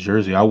off of his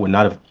jersey, I would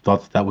not have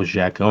thought that was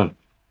Jack Cohn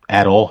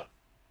at all.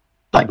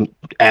 Like,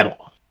 at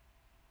all.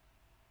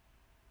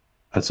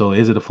 And so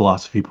is it a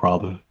philosophy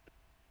problem?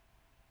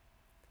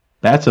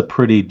 That's a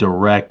pretty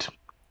direct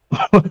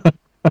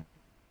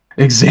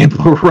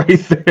example right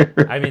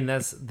there. I mean,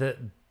 that's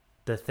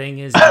the thing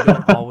is, you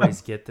don't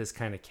always get this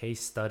kind of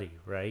case study,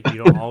 right?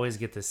 You don't always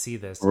get to see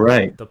this.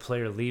 Right. The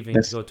player leaving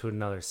That's to go to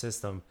another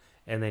system,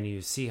 and then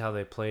you see how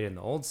they played in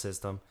the old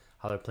system,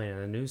 how they're playing in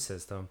the new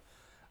system.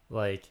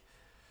 Like,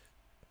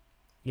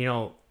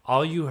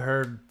 all you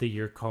heard the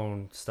year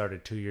Cone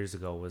started 2 years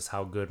ago was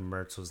how good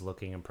Mertz was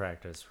looking in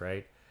practice,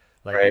 right?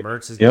 Like, right.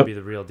 Mertz is going Yep. to be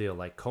the real deal.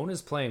 Like, Cone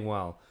is playing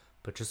well,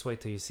 but just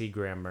wait till you see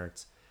Graham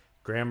Mertz.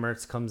 Graham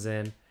Mertz comes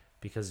in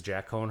because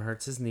Jack Cone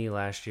hurts his knee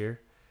last year,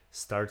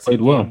 starts in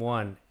Played well. game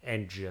one,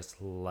 and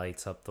just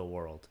lights up the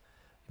world.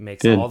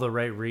 Makes Did. all the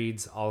right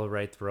reads, all the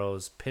right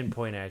throws,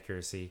 pinpoint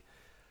accuracy.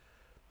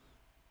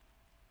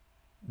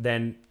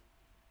 Then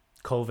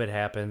COVID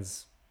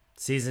happens.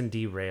 Season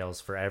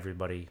derails for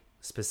everybody.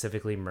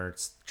 Specifically,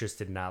 Mertz just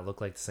did not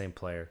look like the same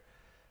player.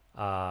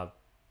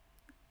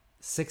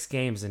 6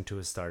 games into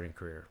his starting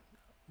career.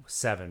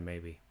 7,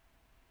 maybe.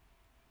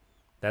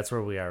 That's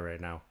where we are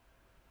right now.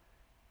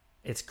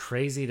 It's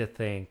crazy to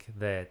think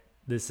that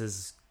this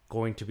is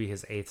going to be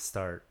his 8th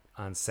start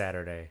on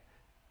Saturday,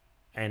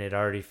 and it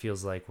already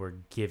feels like we're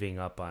giving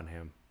up on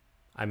him.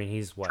 I mean,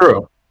 he's what,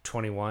 True.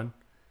 21?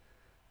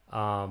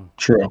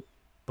 True.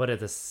 But at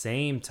the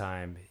same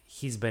time,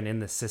 he's been in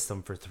the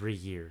system for 3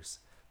 years.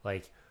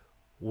 Like,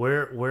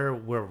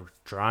 we're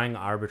drawing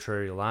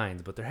arbitrary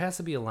lines, but there has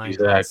to be a line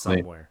drawn Exactly.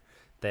 somewhere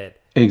that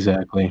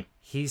Exactly.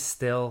 he's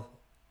still,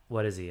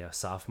 what is he, a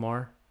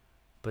sophomore?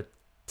 But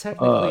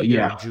technically, you're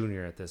Yeah. a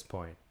junior at this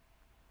point.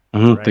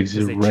 Mm-hmm. Right, Because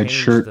 'cause they red changed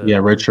shirt. the- Yeah,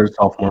 red shirt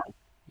sophomore.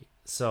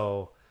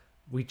 So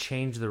we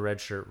changed the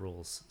red shirt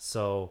rules.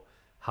 So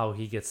how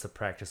he gets to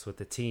practice with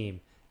the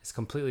team is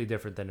completely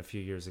different than a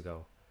few years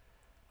ago.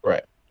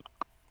 Right.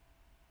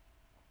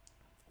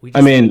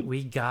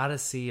 We gotta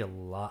see a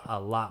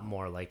lot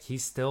more. Like, he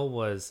still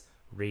was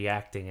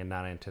reacting and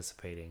not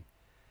anticipating.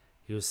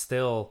 He was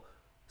still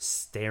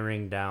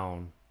staring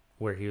down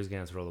where he was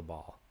going to throw the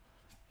ball,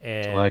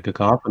 and Like a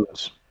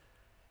confidence.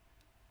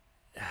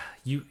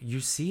 you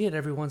see it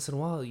every once in a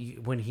while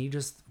when he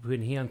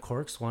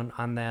uncorks one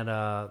on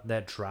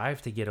that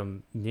drive to get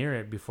him near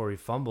it before he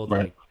fumbled.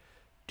 Right. Like,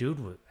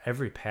 dude,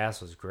 every pass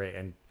was great,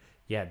 and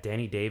yeah,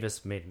 Danny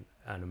Davis made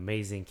an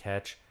amazing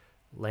catch,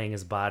 laying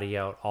his body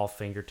out, all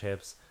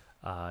fingertips.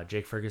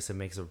 Jake Ferguson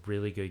makes a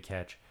really good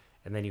catch,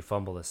 and then you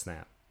fumble the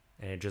snap,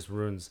 and it just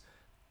ruins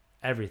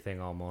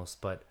everything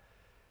almost. But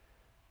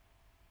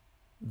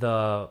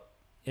the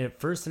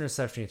first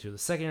interception he threw, the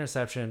second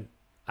interception,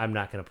 I'm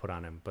not going to put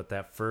on him. But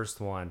that first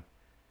one,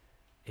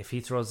 if he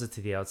throws it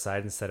to the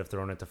outside instead of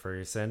throwing it to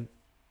Ferguson,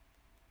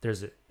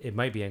 it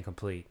might be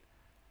incomplete,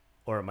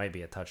 or it might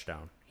be a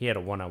touchdown. He had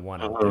a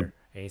one-on-one out there,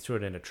 and he threw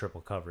it into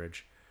triple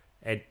coverage.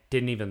 It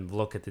didn't even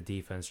look at the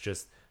defense,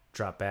 just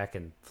dropped back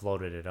and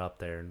floated it up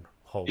there and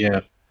hope.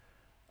 Yeah.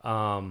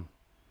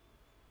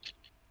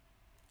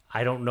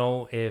 I don't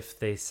know if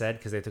they said,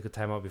 because they took a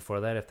timeout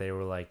before that, if they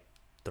were like,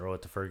 throw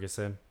it to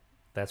Ferguson,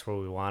 that's where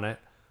we want it,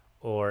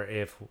 or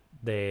if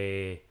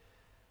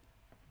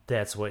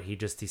that's what he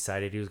just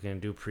decided he was going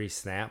to do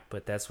pre-snap,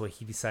 but that's what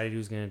he decided he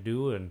was going to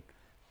do, and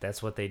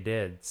that's what they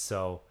did.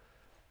 So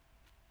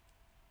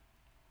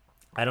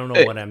I don't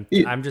know what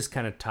I'm just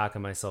kind of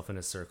talking myself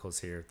into circles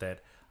here, that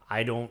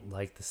I don't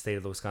like the state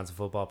of the Wisconsin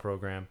football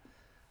program.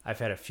 I've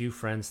had a few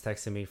friends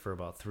texting me for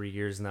about 3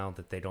 years now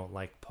that they don't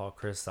like Paul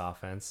Chryst's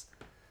offense,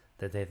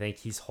 that they think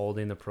he's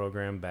holding the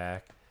program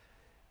back.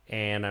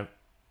 And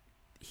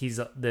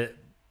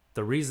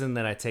the reason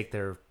that I take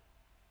their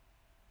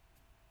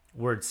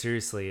word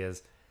seriously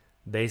is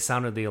they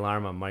sounded the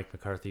alarm on Mike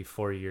McCarthy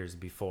 4 years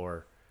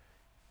before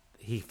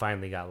he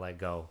finally got let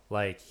go.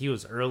 Like, he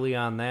was early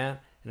on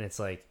that, and it's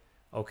like,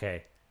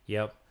 okay,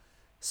 yep.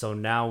 So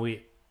now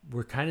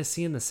we're kind of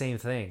seeing the same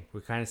thing. We're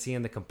kind of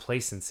seeing the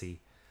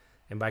complacency.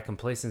 And by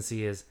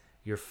complacency is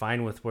you're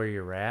fine with where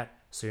you're at,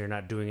 so you're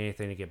not doing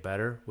anything to get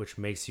better, which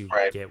makes you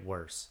get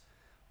worse,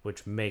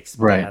 which makes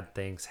bad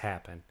things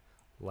happen.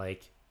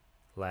 Like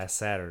last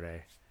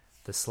Saturday,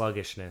 the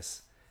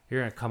sluggishness.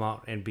 You're going to come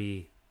out and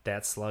be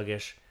that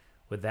sluggish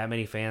with that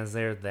many fans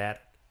there,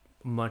 that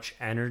much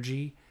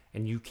energy,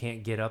 and you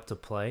can't get up to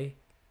play.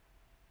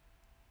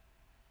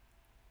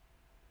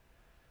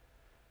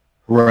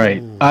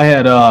 Right. Ooh. I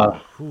had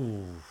I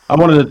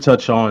wanted to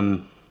touch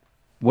on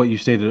what you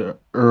stated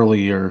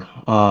earlier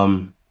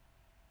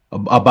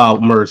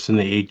about Mertz in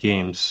the 8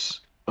 games.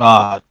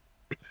 To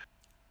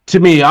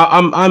me,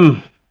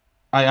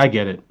 I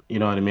get it. You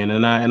know what I mean?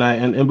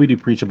 And we do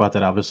preach about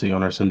that obviously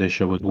on our Sunday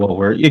show as well.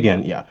 Where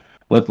again, yeah,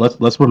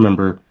 let's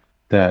remember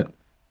that,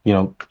 you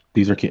know,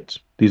 these are kids.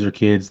 These are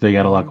kids. They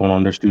got a lot going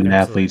on. They're student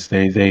athletes.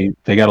 They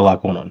got a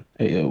lot going on.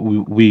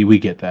 We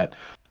get that.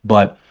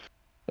 But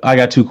I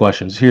got 2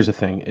 questions. Here's the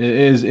thing: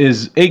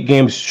 is 8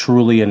 games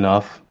truly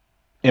enough?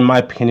 In my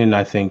opinion,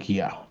 I think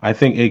yeah. I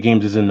think 8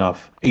 games is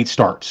enough. 8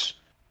 starts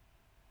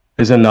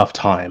is enough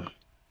time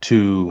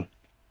to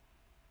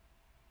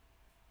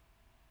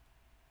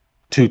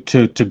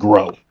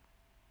grow,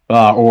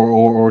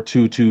 or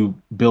to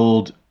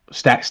build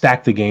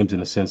stack the games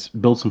in a sense,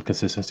 build some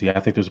consistency. I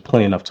think there's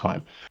plenty enough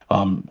time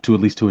to at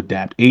least to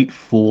adapt. 8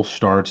 full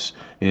starts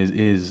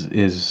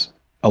is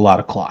a lot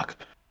of clock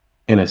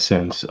in a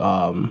sense.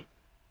 And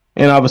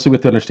obviously, we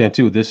have to understand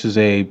too, this is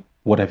a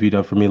what have you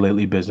done for me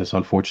lately business.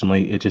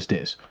 Unfortunately, it just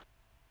is.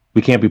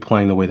 We can't be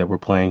playing the way that we're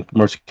playing.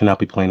 Mercer cannot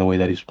be playing the way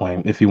that he's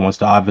playing if he wants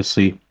to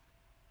obviously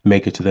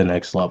make it to the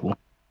next level.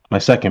 My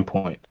second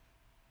point.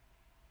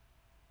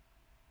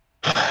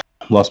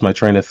 Lost my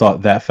train of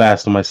thought that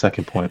fast on my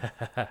second point.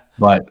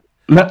 But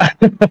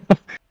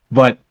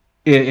but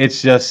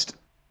it's just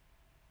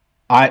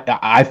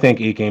I think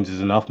 8 games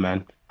is enough,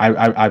 man.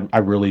 I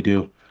really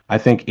do. I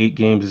think 8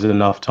 games is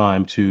enough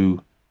time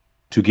to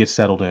get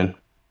settled in,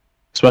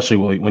 especially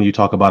when you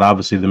talk about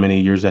obviously the many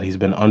years that he's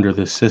been under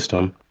this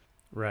system.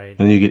 Right.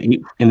 And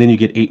then you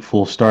get 8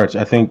 full starts.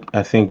 I think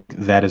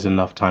that is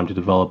enough time to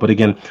develop. But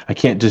again, I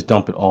can't just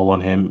dump it all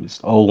on him. It's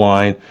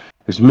O-line.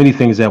 There's many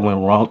things that went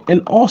wrong.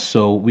 And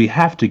also, we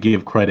have to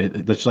give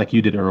credit, just like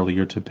you did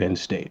earlier, to Penn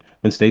State.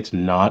 Penn State's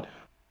not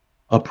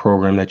a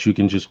program that you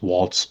can just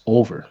waltz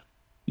over.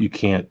 You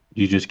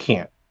just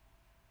can't.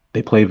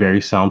 They play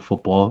very sound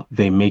football.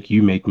 They make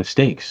you make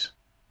mistakes.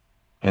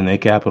 And they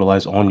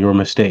capitalize on your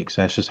mistakes.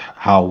 That's just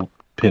how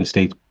Penn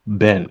State's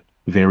been.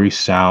 Very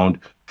sound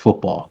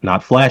football.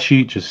 Not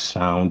flashy, just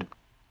sound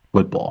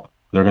football.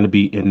 They're going to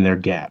be in their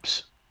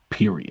gaps,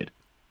 period.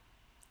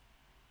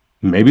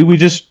 Maybe we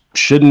just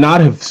should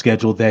not have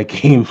scheduled that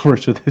game for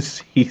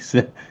this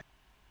season.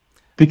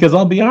 Because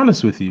I'll be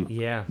honest with you.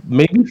 Yeah.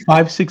 Maybe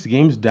 5-6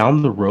 games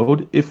down the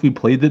road, if we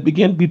played them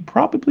again, we'd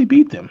probably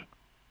beat them.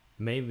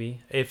 Maybe.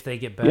 If they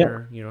get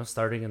better,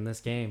 starting in this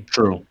game.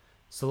 True.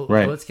 So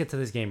right. Let's get to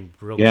this game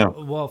real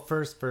quick. Well,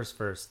 first,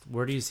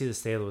 where do you see the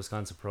state of the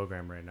Wisconsin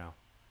program right now?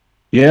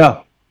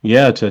 Yeah.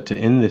 To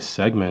end this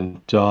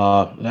segment,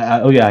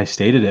 I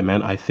stated it,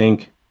 man. I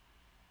think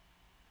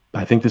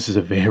this is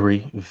a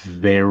very,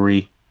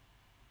 very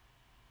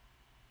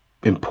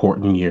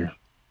important year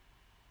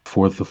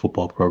for the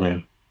football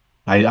program.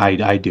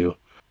 I do,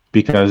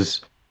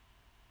 because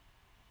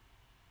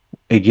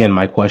again,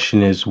 my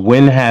question is,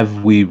 when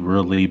have we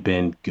really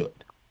been good?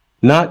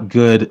 Not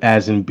good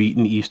as in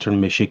beating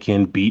Eastern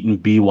Michigan, beating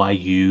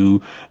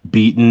BYU,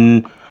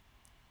 beating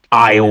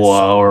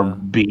Iowa, or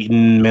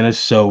beating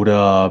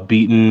Minnesota,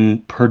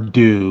 beating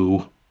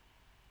Purdue.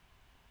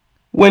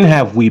 When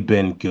have we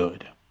been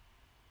good?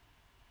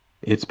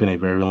 It's been a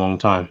very long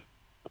time.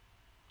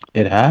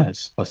 It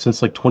has.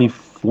 Since like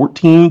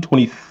 2014,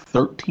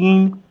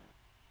 2013.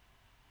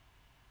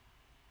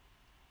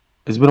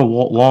 It's been a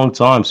long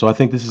time. So I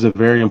think this is a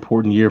very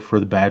important year for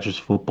the Badgers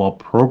football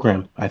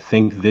program. I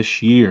think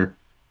this year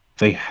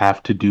they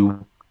have to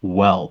do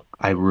well.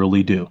 I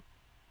really do.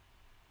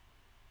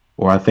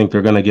 Or I think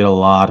they're going to get a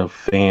lot of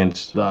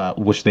fans,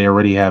 which they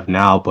already have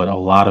now, but a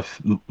lot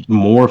of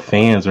more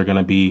fans are going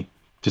to be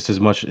just as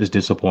much as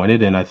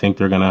disappointed. And I think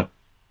they're going to,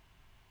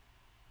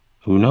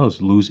 who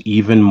knows, lose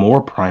even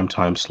more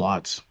primetime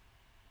slots.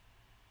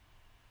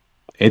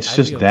 It's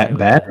just that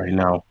bad right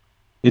now.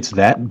 It's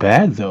that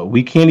bad, though.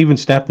 We can't even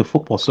snap the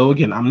football. So,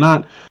 again, I don't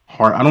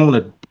want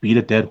to beat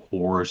a dead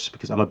horse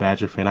because I'm a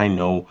Badger fan. I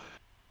know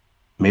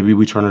maybe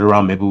we turn it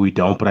around, maybe we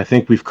don't. But I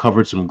think we've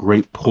covered some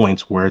great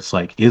points where it's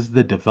like, is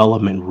the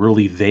development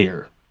really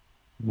there?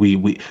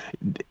 We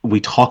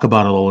talk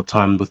about it all the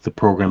time with the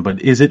program, but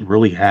is it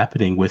really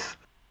happening with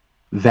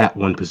that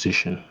one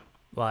position?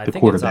 Well, I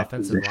think it's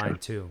offensive line,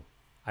 too.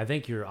 I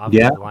think your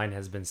offensive line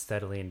has been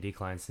steadily in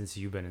decline since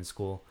you've been in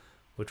school,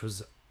 which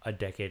was a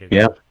decade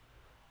ago.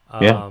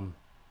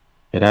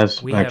 It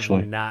has. We have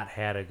not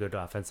had a good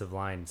offensive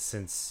line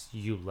since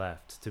you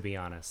left, to be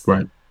honest.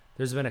 Right.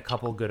 There's been a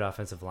couple good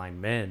offensive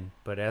linemen,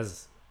 but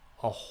as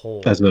a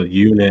whole, as a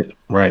unit,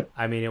 right?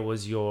 I mean, it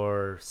was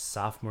your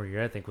sophomore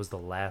year, I think, was the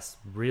last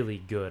really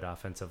good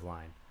offensive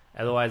line.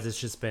 Otherwise, it's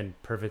just been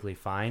perfectly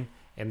fine,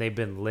 and they've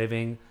been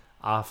living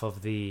off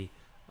of the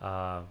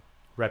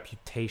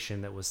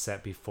reputation that was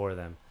set before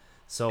them.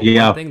 So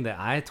one thing that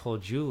I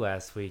told you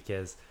last week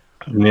is,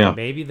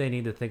 maybe they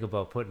need to think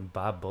about putting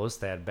Bob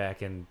Bostad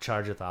back in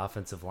charge of the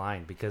offensive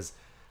line, because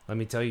let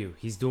me tell you,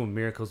 he's doing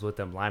miracles with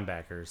them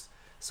linebackers.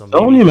 So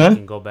maybe he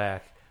can go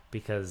back,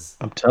 because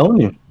I'm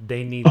telling you,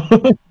 they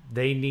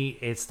need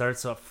it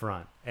starts up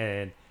front,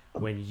 and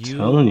when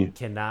you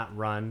cannot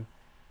run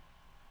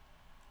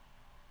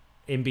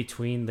in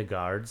between the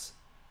guards,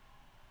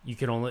 you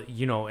can only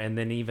and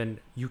then even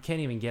you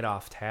can't even get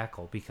off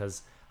tackle,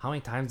 because how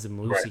many times did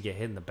Malusi get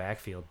hit in the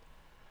backfield?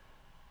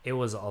 It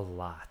was a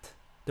lot.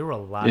 There were a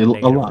lot of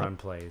negative run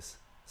plays.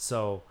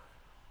 So,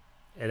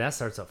 and that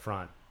starts up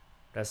front.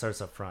 Yeah, That's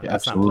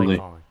absolutely. not play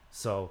calling.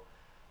 So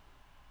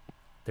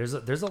there's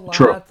a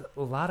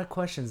lot of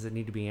questions that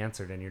need to be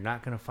answered, and you're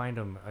not going to find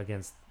them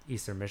against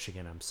Eastern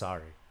Michigan. I'm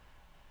sorry.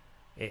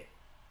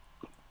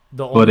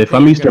 But if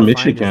I'm Eastern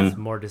Michigan, is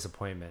more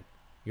disappointment.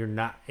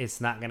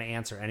 It's not going to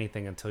answer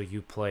anything until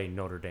you play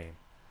Notre Dame.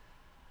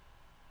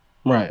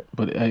 Right,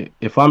 but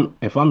if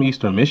I'm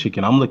Eastern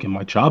Michigan, I'm looking at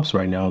my chops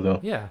right now, though.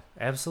 Yeah,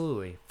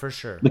 absolutely, for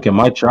sure. Look at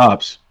my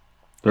chops.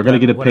 They're going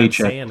to get a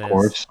paycheck, of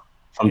course.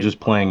 from just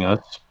playing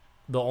us.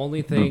 The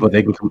only But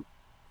they thing can.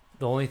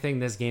 the only thing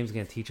this game's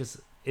going to teach us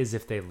is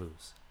if they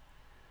lose.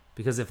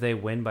 Because if they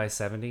win by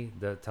 70,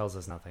 that tells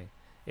us nothing.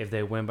 If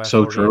they win by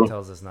So 40, true. it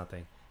tells us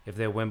nothing. If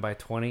they win by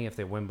 20, if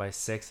they win by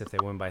 6, if they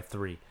win by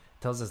 3, it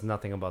tells us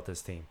nothing about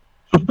this team.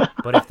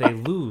 But if they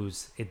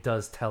lose, it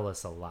does tell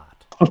us a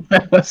lot.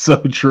 That's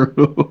so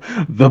true.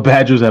 The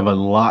Badgers have a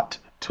lot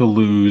to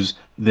lose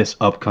this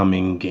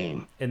upcoming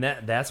game. And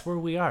that's where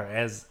we are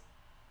as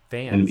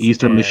fans. And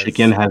Eastern as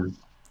Michigan has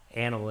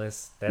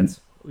analysts.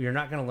 You're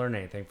not going to learn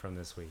anything from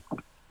this week.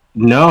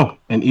 no,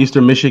 and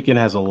Eastern Michigan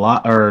has a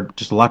lot, or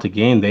just a lot to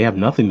gain. They have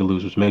nothing to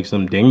lose, which makes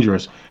them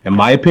dangerous. In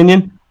my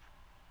opinion,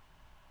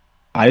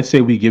 I'd say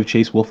we give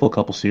Chase Wolf a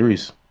couple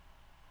series.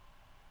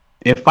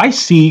 If I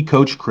see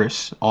Coach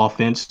Chris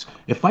offense,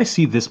 if I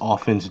see this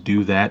offense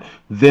do that,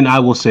 then I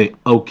will say,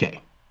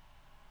 okay,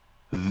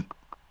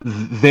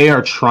 they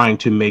are trying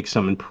to make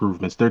some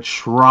improvements. They're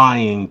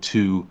trying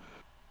to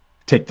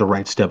take the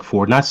right step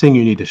forward. Not saying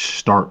you need to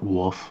start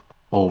Wolf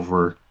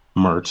over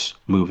Mertz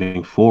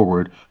moving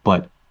forward,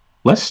 but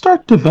let's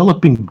start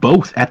developing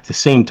both at the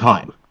same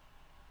time.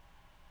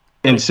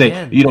 And Again, say,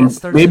 that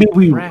starts maybe in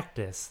we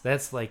practice.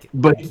 That's like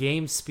But-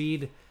 game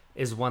speed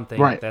is one thing.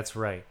 Right. That's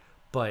right.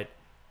 But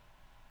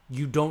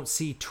you don't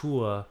see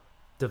Tua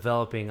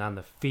developing on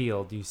the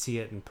field. You see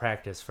it in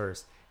practice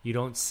first. You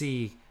don't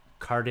see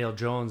Cardale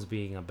Jones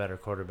being a better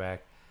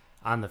quarterback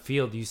on the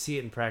field. You see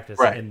it in practice,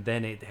 Right. and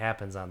then it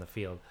happens on the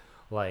field.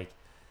 Like,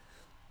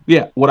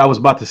 Yeah, what I was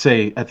about to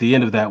say at the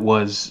end of that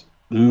was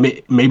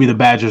maybe the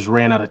Badgers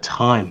ran out of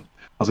time.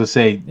 I was gonna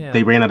say Yeah.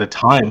 they ran out of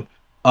time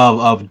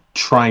of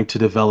trying to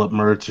develop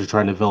Mertz or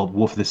trying to develop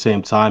Wolf at the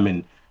same time,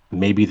 and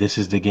maybe this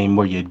is the game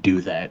where you do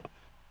that.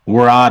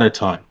 We're out of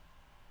time.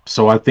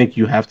 So I think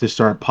you have to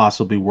start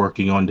possibly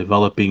working on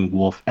developing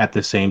Wolf at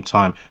the same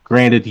time.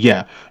 Granted,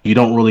 yeah, you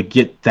don't really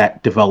get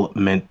that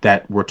development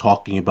that we're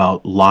talking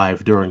about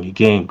live during a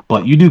game,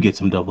 but you do get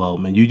some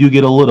development. You do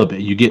get a little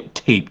bit. You get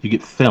tape, you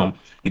get film.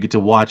 You get to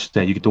watch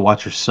that. You get to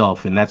watch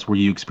yourself, and that's where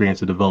you experience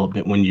the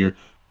development when you're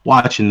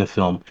watching the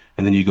film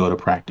and then you go to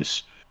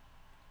practice.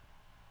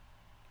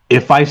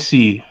 If I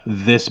see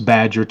this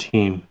Badger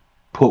team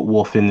put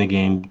Wolf in the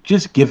game,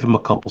 just give him a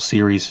couple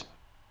series,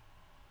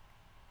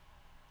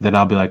 then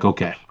I'll be like,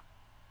 okay.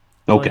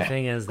 the only Okay.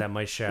 thing is that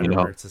might shatter You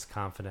know. Mertz's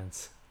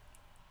confidence.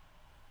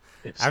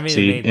 I mean,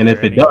 See, it may and be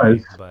if it there anyway,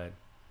 does, but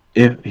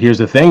if here's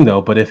the thing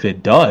though, but if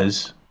it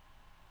does,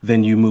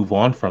 then you move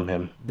on from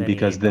him Then he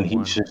because ain't then the he's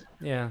one. just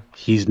yeah,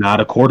 he's not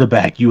a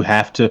quarterback. You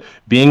have to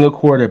being a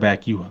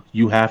quarterback,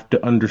 you have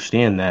to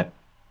understand that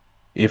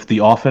if the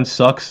offense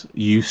sucks,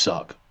 you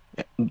suck.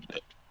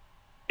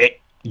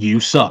 You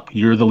suck.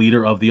 You're the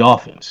leader of the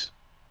offense.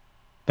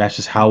 That's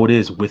just how it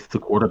is with the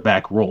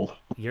quarterback role.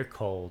 you're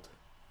cold.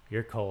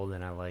 You're cold,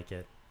 and I like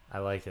it. I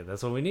like it.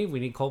 That's what we need. We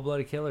need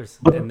cold-blooded killers,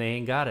 But- and they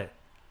ain't got it.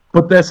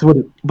 But that's what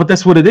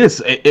it is.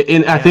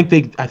 And I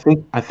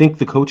Yeah. think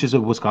the coaches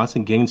of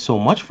Wisconsin gained so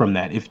much from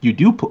that. If you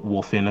do put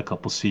Wolf in a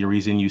couple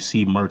series and you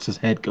see Mertz's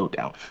head go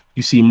down,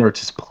 you see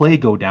Mertz's play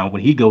go down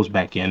when he goes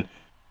back in,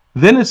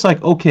 then it's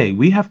like, okay,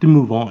 we have to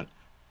move on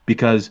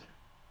because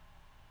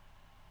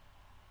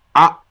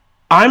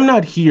I'm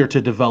not here to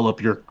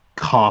develop your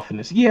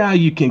confidence. Yeah,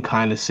 you can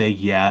kind of say,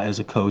 yeah, as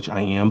a coach, I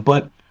am,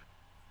 but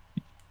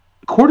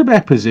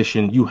quarterback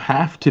position, you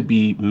have to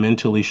be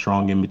mentally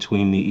strong in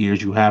between the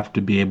ears. You have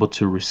to be able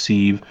to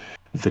receive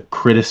the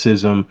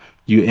criticism.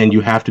 You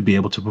have to be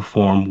able to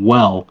perform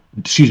well.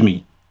 Excuse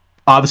me,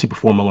 obviously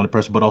perform well under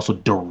pressure, but also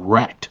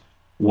direct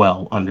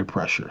well under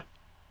pressure.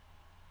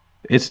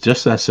 It's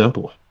just that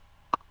simple.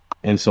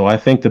 And so I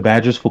think the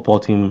Badgers football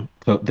team,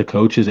 the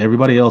coaches,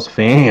 everybody else,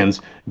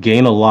 fans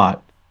gain a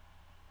lot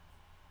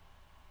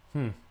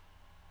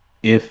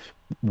if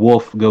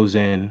Wolf goes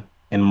in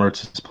and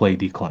Mertz's play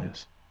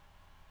declines.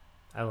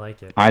 I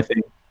like it. I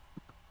think,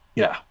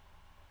 yeah.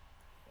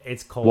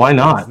 It's cold. Why but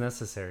not? It's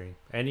necessary.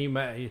 And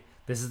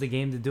this is the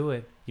game to do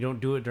it. You don't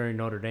do it during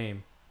Notre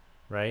Dame,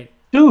 right?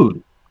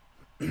 Dude,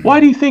 why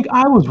do you think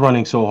I was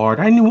running so hard?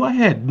 I knew I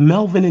had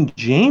Melvin and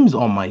James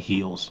on my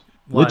heels,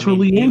 Well, I mean,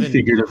 literally and even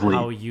figuratively.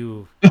 How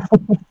you,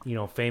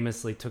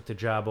 famously took the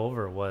job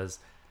over was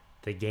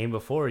the game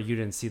before you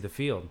didn't see the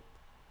field.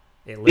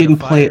 It lit Didn't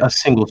play fire. a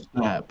single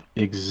snap.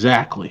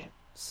 Exactly.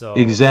 So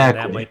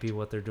Exactly. that might be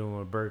what they're doing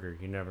with Berger.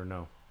 You never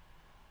know.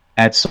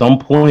 At some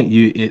point,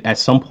 it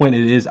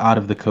is out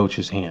of the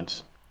coach's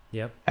hands.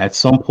 Yep. At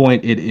some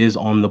point, it is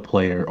on the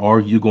player. Are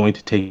you going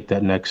to take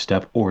that next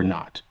step or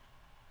not?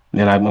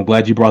 And I'm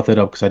glad you brought that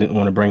up because I didn't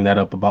want to bring that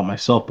up about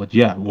myself. But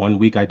yeah, 1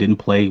 week I didn't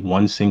play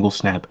one single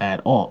snap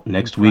at all.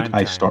 Next week prime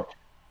I time. start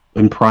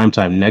in prime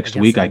time. Next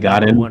Against week the I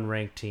got number in one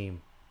ranked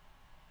team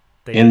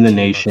They in get the team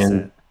nation.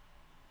 upset.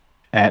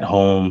 At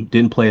home,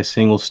 didn't play a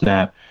single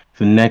snap.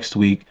 The next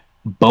week,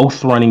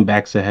 both running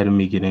backs ahead of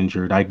me get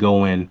injured. I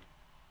go in,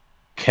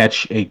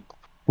 catch a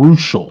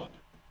crucial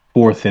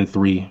 4th and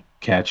 3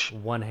 catch,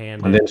 One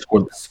hand and then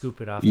score.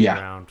 scoop it off Yeah. the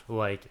ground.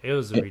 Like, it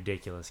was a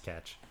ridiculous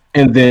catch.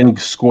 and then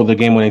score the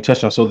game-winning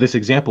touchdown. So this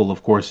example,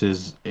 of course,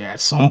 is at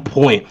some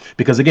point,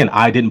 because again,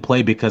 I didn't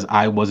play because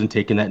I wasn't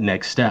taking that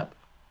next step.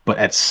 But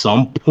at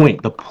some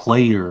point, the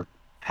player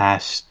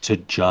has to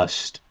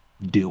just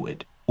do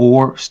it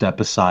or step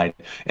aside.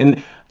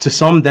 And to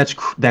some, that's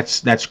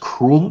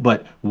cruel.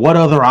 But what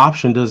other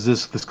option does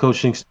this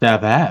coaching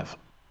staff have?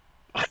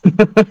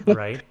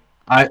 Right.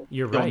 I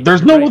You're right.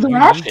 There's You're no right. other You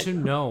option. need to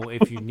know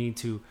if you need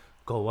to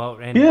go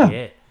out and Yeah.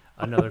 get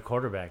another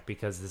quarterback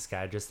because this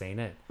guy just ain't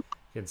it.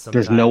 And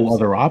There's no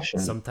other option.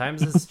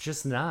 Sometimes it's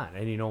just not.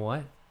 And you know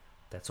what?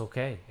 That's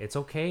okay. It's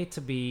okay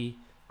to be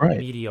Right.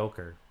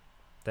 mediocre.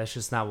 That's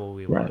just not what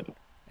we Right. want.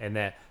 And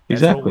that's what we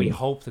Exactly.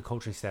 hope the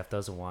coaching staff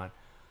doesn't want.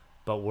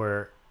 But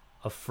we're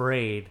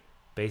afraid,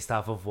 based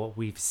off of what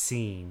we've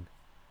seen,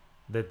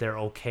 that they're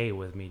okay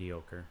with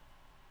mediocre.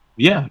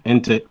 Yeah,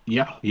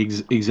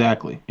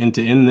 exactly. And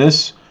to end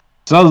this,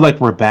 it sounds like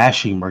we're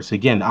bashing Mertz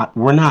again.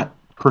 We're not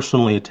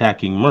personally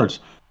attacking Mertz.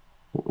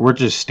 We're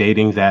just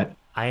stating that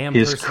I am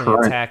his personally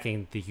current.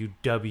 attacking the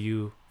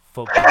UW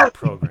football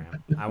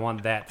program. I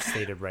want that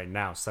stated right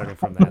now, starting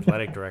from the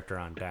athletic director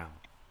on down.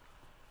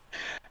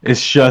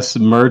 It's just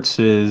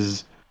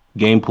Mertz's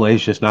gameplay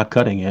is just not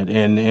cutting it,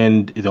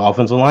 and the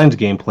offensive line's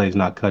gameplay is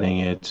not cutting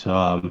it.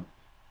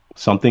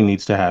 Something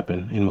needs to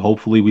happen, and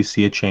hopefully we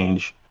see a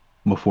change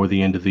before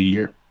the end of the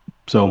year.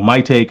 So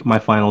my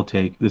final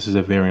take. This is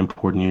a very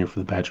important year for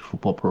the Badger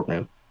football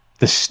program.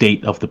 The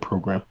state of the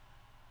program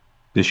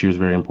this year is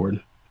very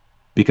important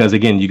because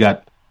again, you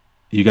got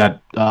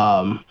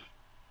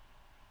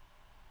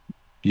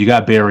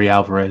Barry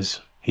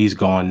Alvarez. He's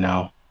gone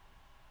now.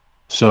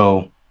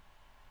 So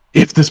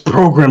if this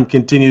program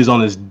continues on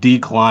this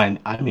decline,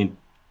 I mean,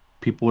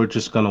 people are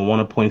just going to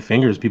want to point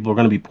fingers. People are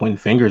going to be pointing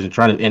fingers and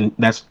trying to, and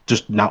that's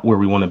just not where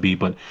we want to be.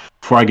 But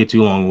before I get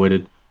too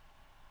long-winded,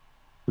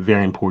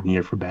 very important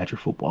year for Badger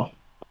football.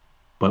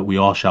 But we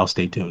all shall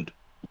stay tuned.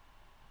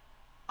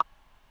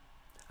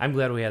 I'm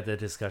glad we had that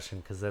discussion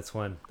because that's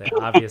one that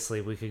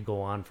obviously we could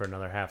go on for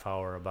another half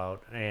hour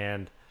about,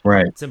 and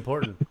Right. it's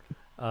important.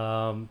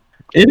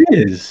 It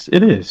is.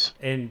 It is.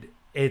 And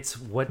it's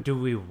what do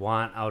we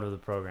want out of the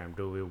program?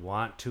 Do we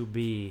want to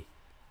be,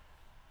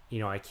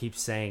 I keep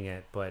saying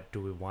it, but do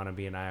we want to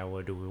be in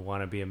Iowa? Do we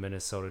want to be in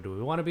Minnesota? Do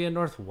we want to be in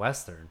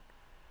Northwestern?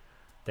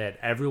 That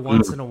every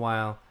once in a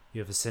while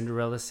you have a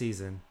Cinderella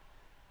season,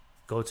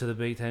 go to the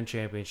Big Ten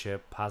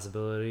championship,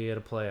 possibility at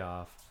a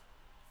playoff,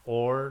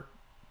 or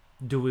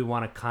do we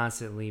want to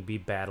constantly be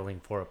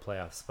battling for a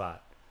playoff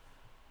spot?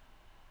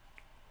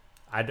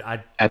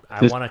 I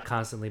want to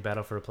constantly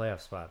battle for a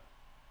playoff spot.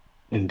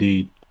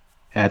 Indeed.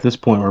 At this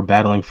point, we're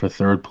battling for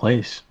third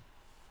place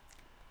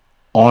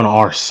on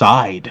our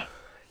side.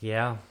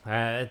 Yeah,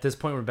 at this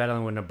point, we're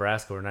battling with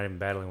Nebraska. We're not even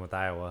battling with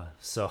Iowa.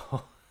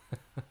 So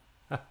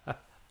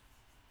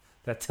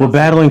We're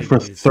battling for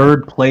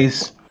third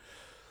place,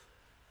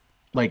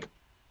 like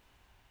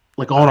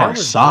on our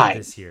side.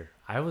 This year.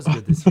 I was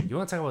good this year. You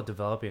want to talk about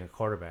developing a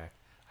quarterback?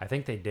 I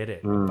think they did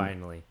it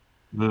finally.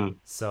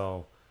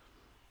 So,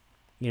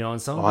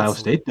 and some Ohio of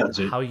State does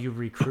it. How you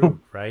recruit,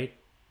 right?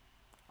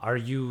 Are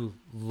you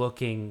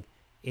looking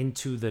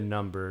into the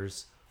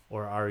numbers,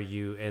 or are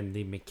you in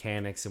the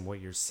mechanics and what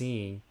you're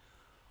seeing,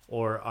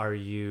 or are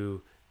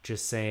you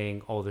just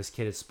saying, "Oh, this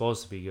kid is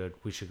supposed to be good.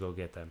 We should go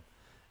get them."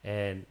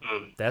 And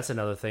that's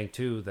another thing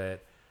too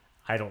that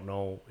I don't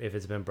know if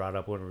it's been brought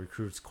up when it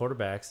recruits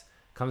quarterbacks.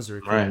 Comes to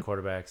recruiting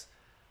quarterbacks,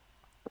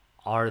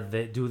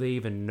 do they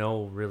even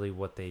know really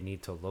what they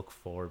need to look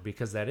for?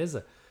 Because that is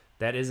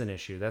an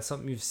issue. That's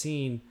something you've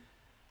seen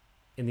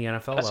in the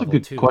NFL That's level a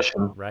good too,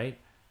 question. right?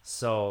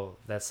 So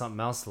that's something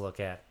else to look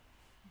at.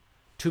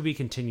 To be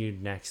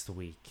continued next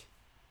week.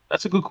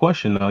 That's a good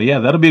question, though. Yeah,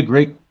 that'll be a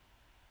great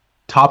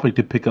topic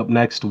to pick up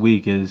next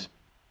week. Is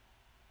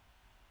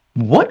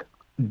what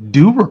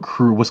do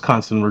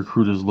Wisconsin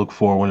recruiters look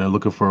for when they're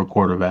looking for a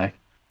quarterback?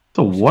 It's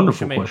a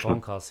wonderful We should make question. a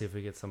phone call, see if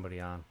we get somebody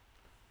on.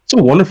 It's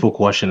a wonderful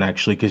question,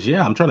 actually, because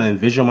I'm trying to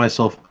envision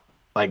myself,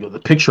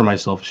 picture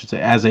myself, I should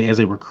say, as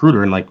a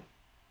recruiter, and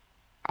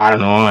I don't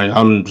know,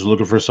 I'm just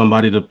looking for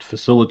somebody to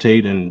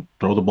facilitate and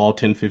throw the ball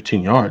 10,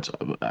 15 yards.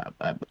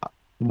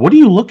 What are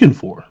you looking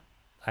for?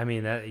 I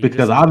mean,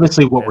 because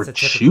obviously what we're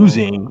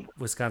choosing,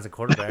 Wisconsin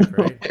quarterback,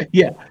 right?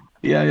 Yeah.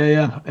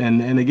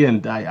 And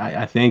again,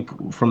 I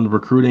think from the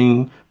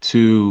recruiting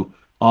to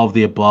all of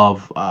the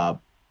above,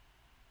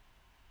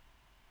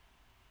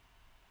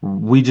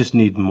 we just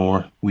need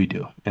more. We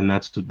do, and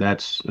that's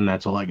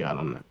all I got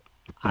on that.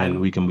 And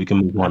we can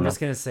move on. I'm just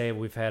gonna say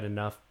we've had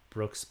enough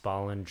Brooks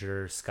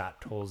Bollinger,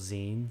 Scott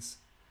Tolzie's.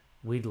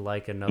 We'd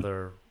like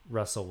another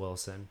Russell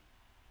Wilson.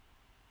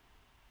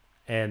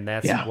 And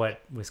that's what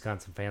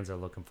Wisconsin fans are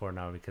looking for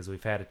now because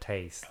we've had a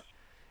taste.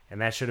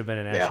 And that should have been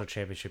a national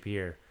championship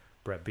year,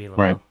 Brett Bielema.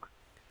 Right.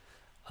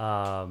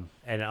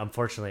 And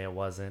unfortunately it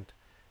wasn't.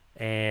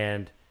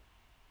 And,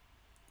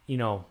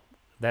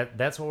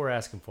 that's what we're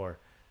asking for.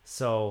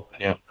 So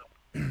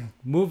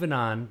moving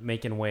on,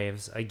 making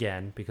waves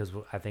again, because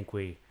I think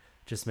we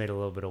just made a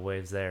little bit of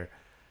waves there.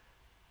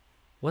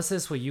 What's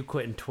this with you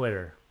quitting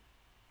Twitter?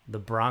 The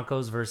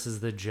Broncos versus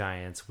the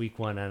Giants, Week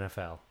 1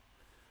 NFL.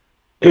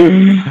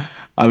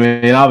 I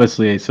mean,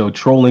 obviously, so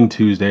Trolling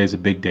Tuesday is a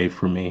big day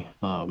for me.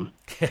 I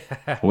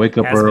wake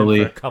up Has been for a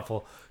early.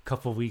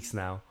 couple weeks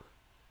now.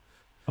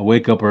 I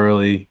wake up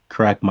early,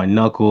 crack my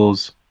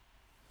knuckles,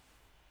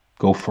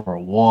 go for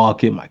a walk,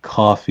 get my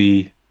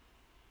coffee,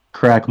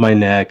 crack my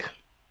neck,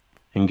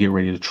 and get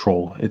ready to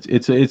troll.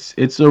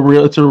 It's a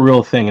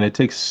real thing, and it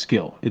takes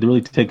skill. It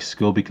really takes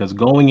skill because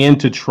going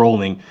into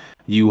trolling,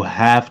 you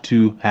have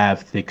to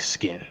have thick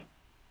skin.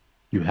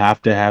 You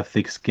have to have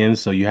thick skin,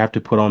 so you have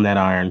to put on that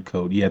iron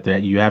coat. You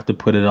have to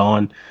put it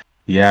on.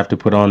 You have to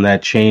put on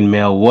that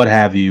chainmail, what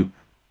have you,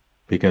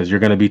 because you're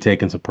going to be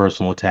taking some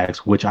personal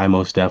attacks, which I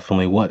most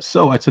definitely was.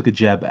 So I took a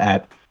jab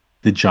at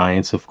the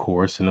Giants, of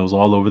course, and it was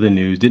all over the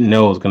news. Didn't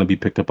know it was going to be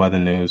picked up by the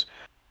news.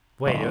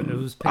 Wait, it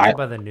was picked I up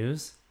by the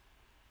news?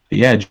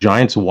 Yeah,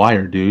 Giants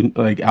Wire, dude,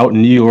 like out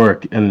in New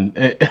York,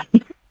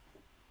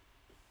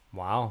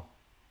 Wow.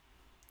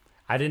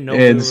 I didn't know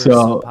we and were so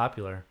so,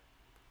 popular.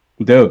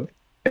 dude,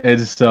 and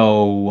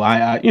so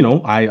I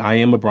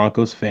am a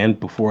Broncos fan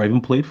before I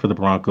even played for the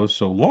Broncos.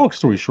 So long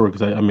story short,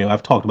 because I mean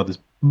I've talked about this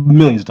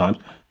millions of times.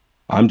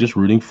 I'm just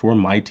rooting for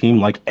my team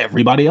like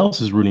everybody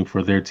else is rooting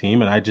for their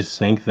team. And I just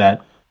think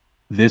that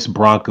this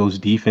Broncos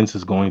defense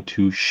is going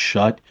to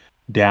shut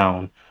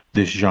down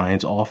this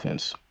Giants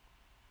offense.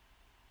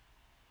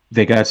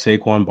 They got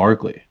Saquon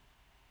Barkley.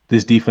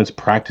 This defense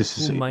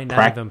Who might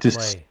not even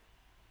play.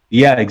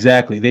 Yeah,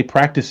 exactly. They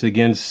practice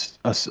against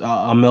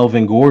a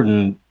Melvin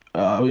Gordon,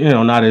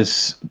 not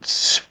as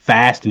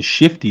fast and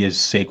shifty as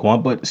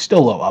Saquon, but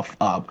still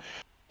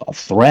a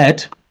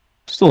threat,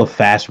 still a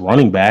fast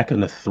running back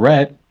and a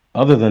threat.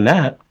 Other than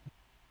that,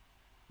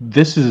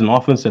 this is an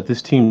offense that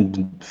this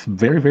team is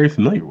very, very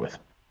familiar with.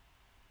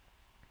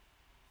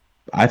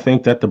 I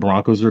think that the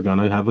Broncos are going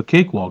to have a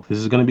cakewalk. This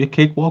is going to be a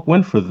cakewalk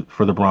win for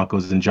the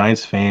Broncos, and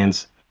Giants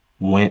fans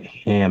went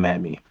ham at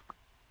me.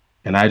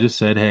 And I just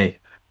said, hey,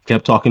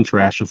 kept talking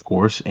trash, of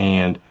course,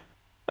 and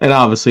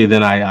obviously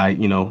then I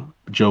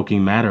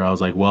joking matter, I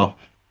was like, well,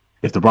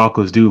 if the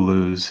Broncos do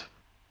lose,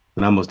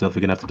 then I'm most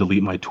definitely going to have to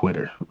delete my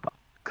Twitter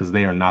because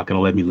they are not going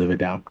to let me live it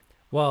down.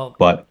 Well,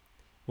 But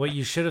what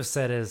you should have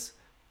said is,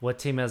 what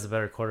team has a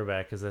better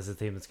quarterback? Because that's the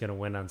team that's going to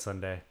win on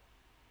Sunday.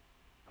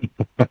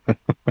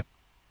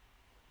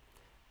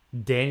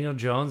 Daniel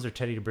Jones or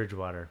Teddy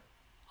Bridgewater?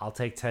 I'll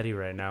take Teddy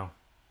right now.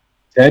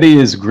 Teddy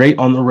is great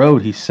on the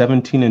road. He's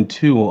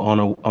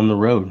 17-2 on the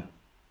road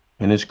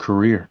in his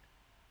career.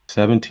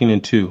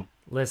 17-2.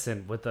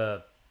 Listen, with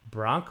the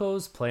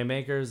Broncos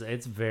playmakers,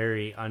 it's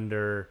very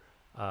under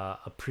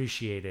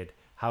appreciated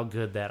how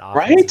good that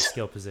offensive Right?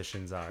 skill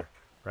positions are.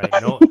 Right?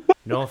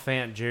 Noah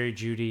Fant, Jerry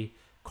Jeudy,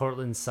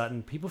 Cortland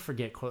Sutton. People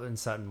forget Cortland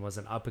Sutton was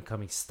an up and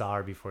coming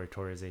star before he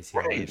tore his ACL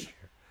Right. last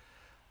year.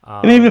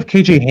 And even if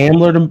KJ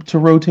Hamler to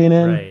rotate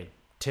in. Right.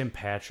 Tim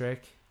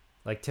Patrick.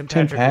 Like Tim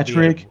Tim Patrick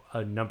would be Patrick.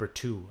 a number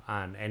 2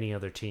 on any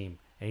other team,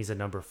 and he's a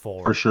number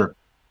 4. For sure.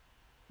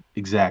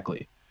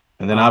 Exactly.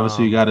 And then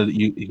obviously you got a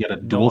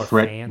dual Noah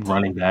threat Fant,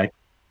 running back.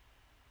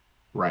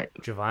 Right.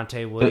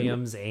 Javonte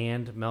Williams,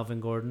 and Melvin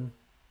Gordon.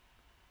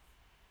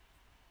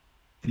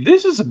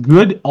 This is a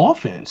good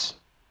offense.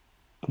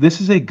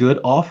 This is a good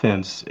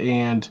offense,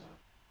 and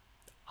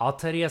All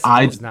Teddy has to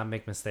do is not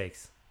make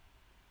mistakes.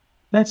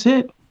 that's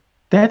it.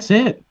 That's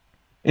it.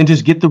 And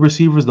just get the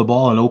receivers the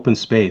ball in open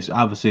space.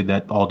 Obviously,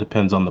 that all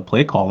depends on the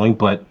play calling,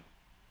 but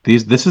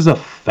this is a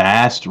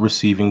fast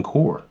receiving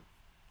core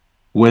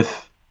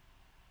with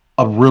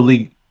a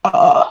really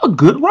a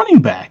good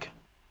running back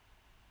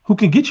who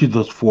can get you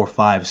those 4,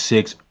 5,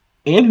 6,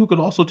 and who could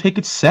also take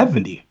it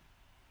 70.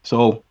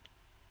 So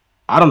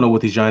I don't know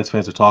what these Giants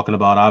fans are talking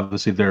about.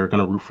 Obviously, they're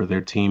going to root for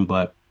their team,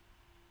 but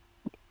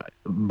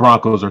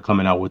Broncos are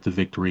coming out with the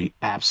victory.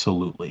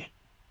 Absolutely.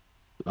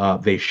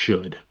 They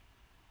should.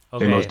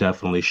 Okay. They most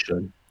definitely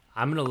should.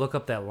 I'm going to look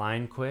up that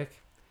line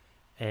quick.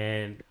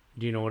 And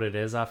do you know what it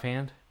is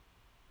offhand?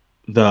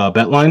 The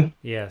bet line?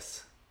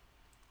 Yes.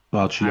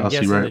 I'll I'm see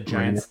guessing right.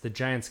 the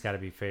Giants got to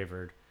be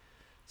favored.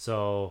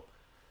 So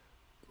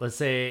let's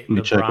say me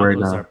the check right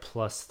Broncos now. are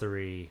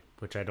 +3,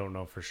 which I don't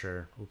know for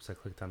sure. Oops, I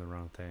clicked on the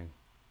wrong thing.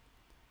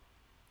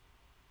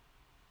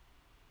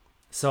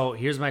 So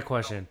here's my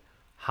question.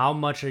 How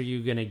much are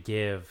you going to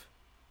give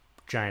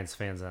Giants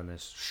fans on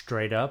this?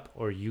 Straight up,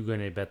 or are you going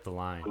to bet the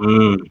line?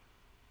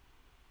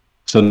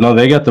 So no,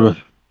 they got the.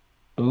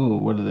 Ooh,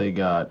 what do they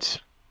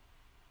got?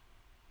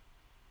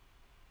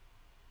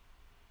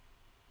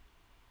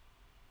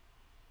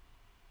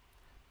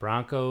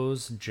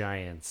 Broncos,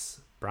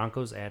 Giants.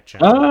 Broncos at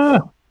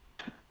Giants.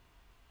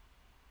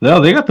 No,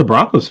 they got the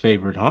Broncos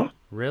favored, huh?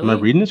 Really? Am I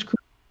reading this correct?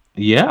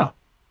 Yeah.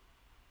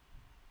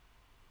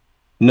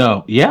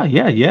 No. Yeah.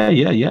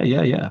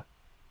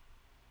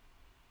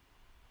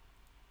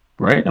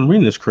 Right, I'm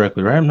reading this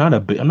correctly, right? I'm not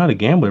a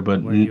gambler,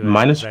 but Where you at?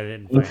 minus 'Cause I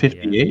didn't find it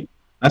yet. 158.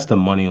 That's the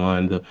money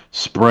line. The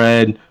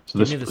spread. So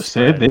Give me the they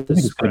spread. think The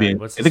it's gonna be. spread.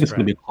 What's I the think it's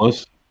gonna be spread?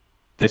 close.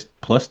 This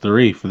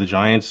 +3 for the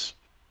Giants,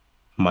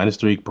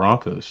 -3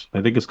 Broncos.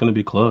 I think it's gonna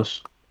be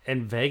close.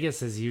 And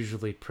Vegas is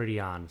usually pretty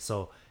on.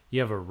 So You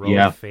have a road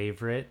Yeah,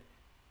 favorite,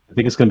 I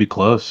think it's going to be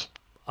close.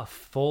 a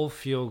full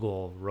field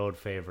goal road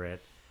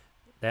favorite.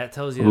 That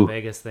tells you that Ooh,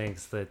 Vegas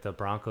thinks that the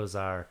Broncos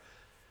are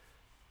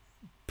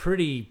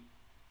pretty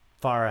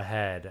far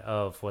ahead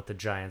of what the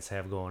Giants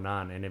have going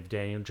on. And if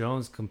Daniel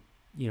Jones,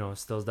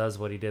 still does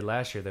what he did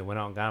last year, they went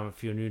out and got him a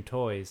few new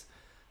toys.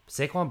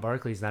 Saquon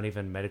Barkley's not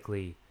even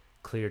medically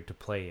cleared to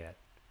play yet.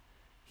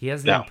 He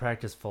hasn't no, even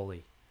practiced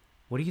fully.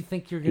 What do you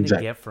think you're going to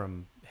exactly. get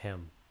from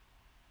him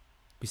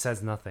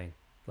besides nothing?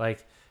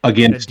 Like a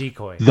Against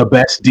decoy. the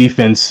best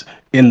defense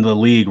in the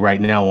league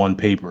right now on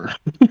paper.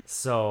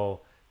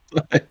 So,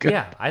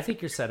 yeah, I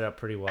think you're set up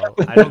pretty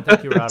well. I don't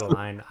think you were out of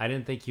line. I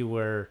didn't think you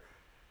were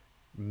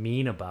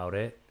mean about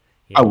it.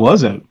 I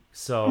wasn't.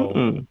 So,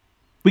 Mm-mm.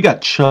 We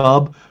got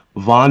Chubb,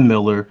 Von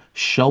Miller,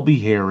 Shelby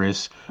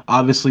Harris,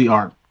 obviously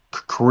our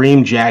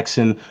Kareem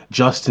Jackson,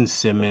 Justin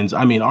Simmons.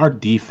 I mean, our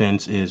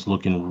defense is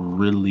looking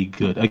really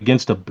good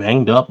against a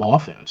banged up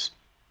offense.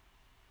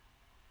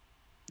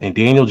 And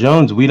Daniel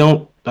Jones, we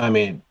don't, I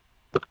mean,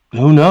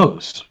 who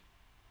knows?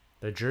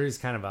 the jury's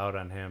kind of out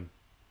on him.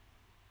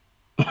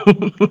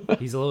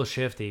 He's a little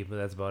shifty, but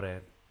that's about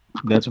it.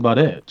 That's about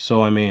it.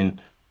 So, I mean,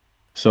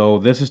 so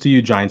this is to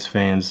you, Giants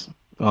fans.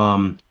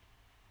 Um,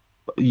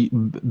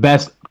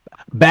 best,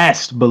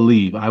 best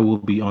believe I will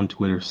be on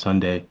Twitter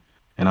Sunday,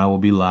 and I will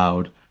be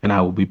loud, and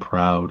I will be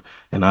proud,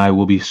 and I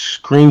will be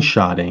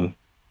screenshotting,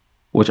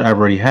 which I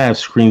already have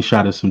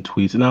screenshotted some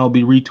tweets, and I will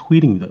be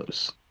retweeting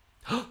those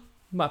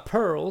My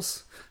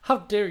pearls. How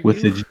dare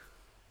with you? the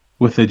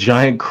with a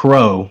giant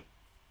crow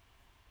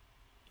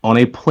on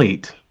a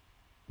plate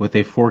with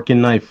a fork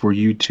and knife for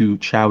you to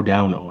chow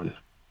down on.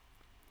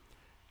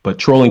 But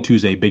Trolling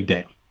Tuesday, big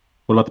day.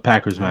 What about the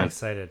Packers, I'm man?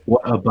 excited.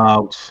 What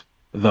about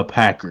the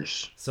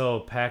Packers?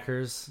 So,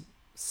 Packers,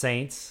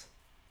 Saints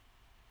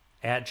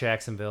at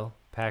Jacksonville.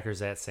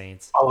 Packers at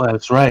Saints. Oh,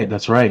 that's right.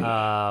 That's right.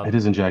 It Um,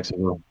 is in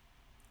Jacksonville.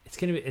 it's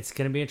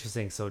gonna be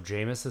interesting. So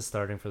Jameis is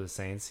starting for the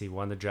Saints. He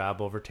won the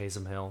job over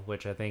Taysom Hill,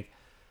 which I think,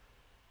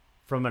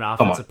 from an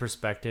Come on. offensive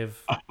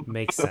perspective,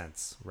 makes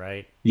sense,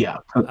 right? Yeah,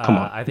 come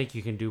on. I think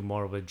you can do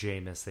more with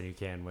Jameis than you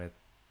can with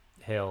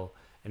Hill,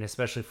 and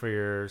especially for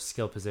your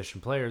skill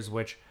position players.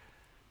 Which,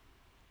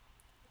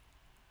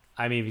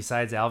 I mean,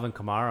 besides Alvin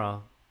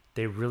Kamara,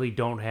 they really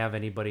don't have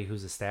anybody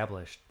who's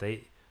established.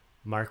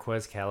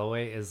 Marquez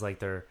Callaway is like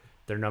their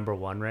number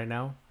one right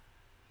now.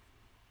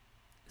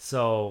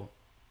 So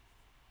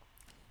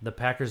the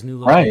Packers' new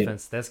look Right.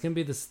 defense. That's going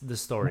to be the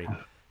story.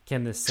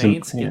 Can the It's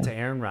Saints yeah. get to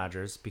Aaron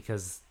Rodgers?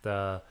 Because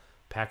the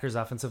Packers'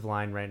 offensive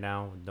line right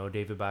now, no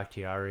David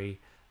Bakhtiari,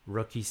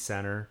 rookie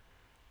center,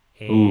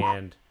 Ooh,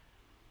 and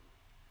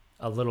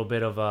a little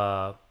bit of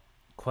a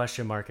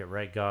question mark at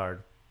right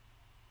guard.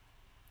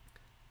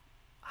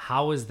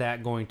 How is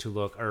that going to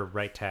look? Or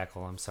right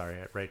tackle, I'm sorry,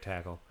 at right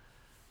tackle.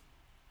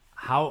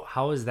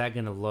 How is that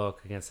going to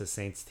look against a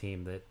Saints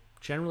team that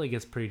generally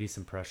gets pretty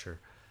decent pressure?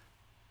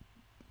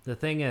 The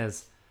thing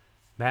is,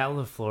 Matt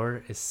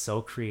LaFleur is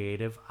so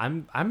creative.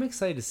 I'm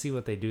excited to see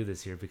what they do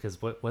this year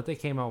because what they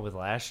came out with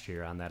last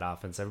year on that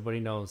offense, everybody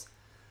knows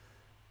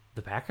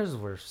the Packers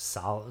were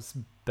solid,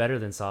 better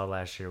than solid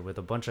last year with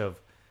a bunch of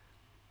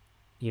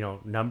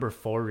number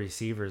 4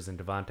 receivers in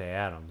Devontae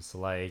Adams.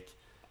 Like,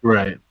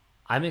 right.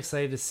 I'm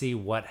excited to see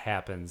what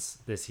happens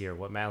this year,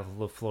 what Matt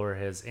LaFleur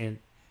has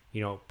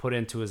put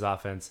into his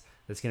offense.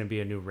 That's going to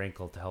be a new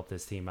wrinkle to help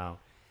this team out.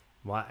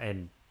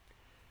 And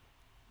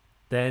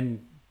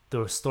then the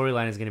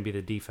storyline is going to be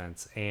the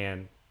defense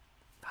and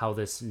how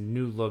this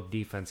new look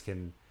defense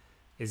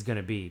is going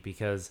to be,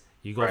 because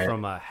you go Right.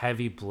 from a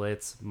heavy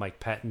blitz Mike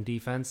Pettin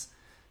defense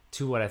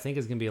to what I think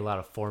is going to be a lot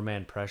of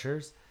 4-man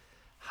pressures.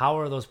 How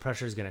are those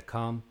pressures going to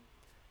come?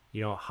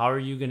 How are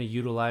you going to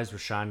utilize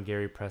Rashawn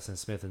Gary, Preston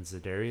Smith, and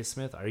Zadarius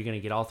Smith? Are you going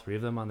to get all three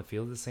of them on the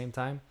field at the same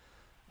time?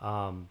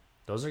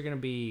 Those are going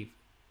to be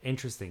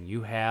interesting.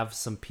 You have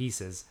some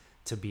pieces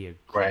to be a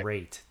Right.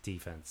 great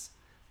defense.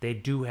 They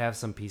do have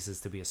some pieces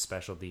to be a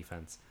special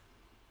defense.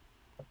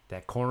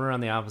 That corner on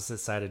the opposite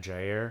side of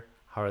Jair,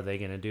 how are they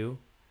going to do?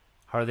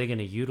 How are they going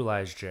to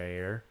utilize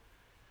Jair?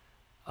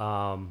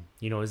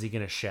 Is he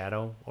going to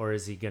shadow, or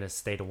is he going to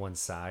stay to one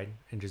side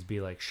and just be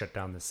like, shut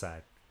down this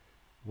side?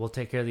 We'll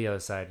take care of the other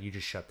side. You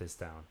just shut this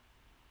down.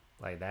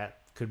 Like, that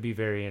could be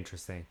very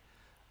interesting.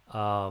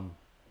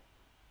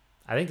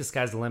 I think the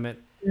sky's the limit.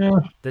 Yeah.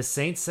 The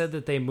Saints said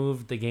that they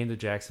moved the game to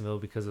Jacksonville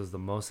because it was the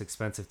most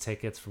expensive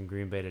tickets from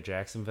Green Bay to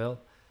Jacksonville.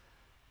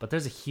 But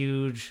there's a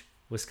huge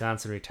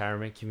Wisconsin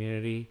retirement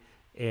community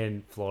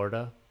in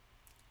Florida.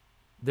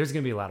 There's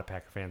going to be a lot of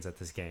Packer fans at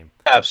this game.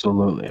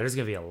 Absolutely. There's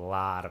going to be a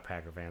lot of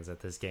Packer fans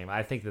at this game.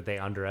 I think that they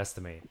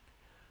underestimate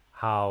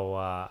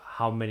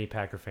how many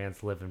Packer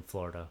fans live in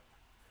Florida.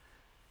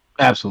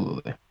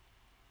 Absolutely.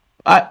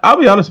 I'll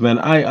be honest, man.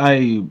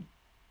 I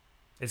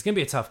It's going to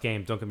be a tough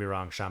game. Don't get me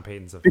wrong. Sean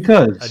Payton's a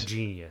because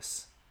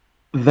genius.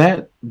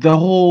 that the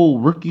whole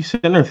rookie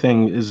center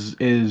thing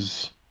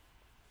is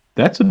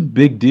that's a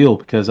big deal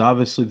because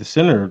obviously the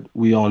center,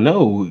 we all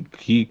know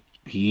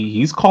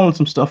he's calling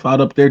some stuff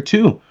out up there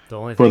too The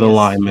only for thing the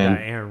is you linemen.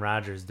 got Aaron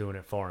Rodgers doing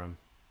it for him.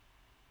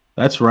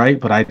 That's right,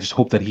 but I just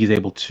hope that he's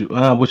able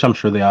to, which I'm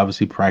sure they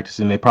obviously practice,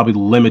 and they probably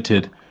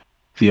limited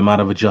the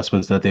amount of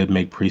adjustments that they'd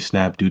make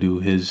pre-snap due to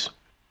his,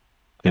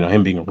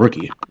 him being a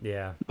rookie.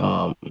 Yeah.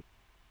 Um,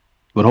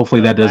 but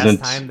hopefully The that last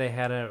doesn't. time they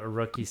had a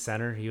rookie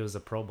center, he was a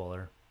Pro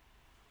Bowler.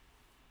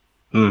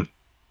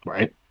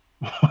 Right.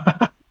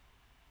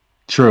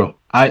 True.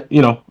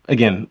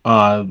 Again,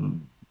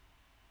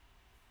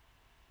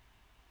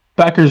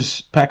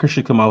 Packers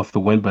should come out with the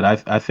win, but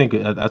I think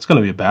that's going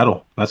to be a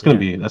battle. That's going to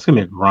be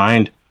a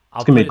grind. It's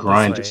I'll going to put be a it this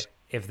grind. way: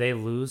 if they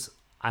lose,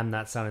 I'm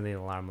not sounding the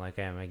alarm like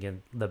I am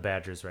against the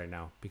Badgers right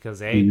now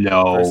because A,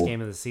 first No, game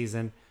of the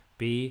season,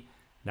 B,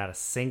 not a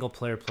single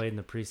player played in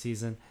the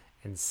preseason,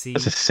 and that's the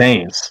C,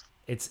 Saints.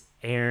 it's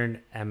Aaron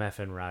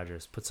MFN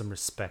Rodgers. Put some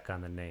respect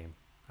on the name.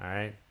 All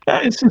right.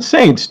 It's the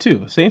Saints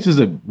too. Saints is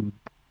a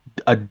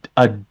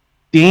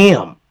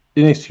damn,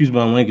 excuse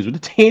my language, but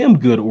a damn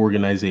good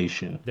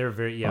organization. They're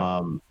very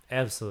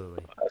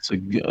absolutely.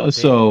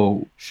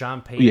 So Sean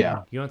Payton.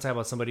 yeah, You want to talk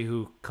about somebody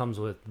who comes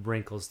with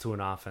wrinkles to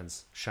an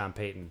offense? Sean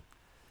Payton.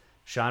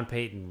 Sean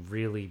Payton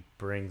really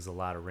brings a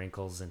lot of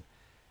wrinkles and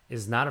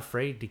is not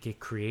afraid to get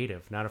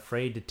creative, not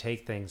afraid to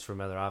take things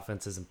from other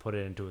offenses and put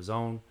it into his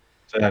own.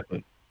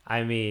 exactly.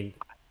 I mean,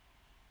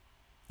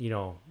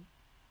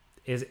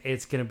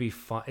 it's gonna be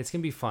fun. It's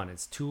gonna be fun.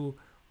 It's two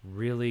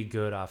really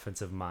good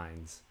offensive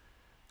minds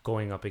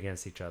going up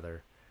against each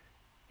other,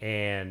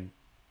 and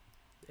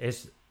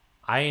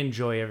I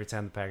enjoy every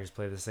time the Packers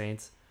play the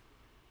Saints,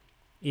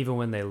 even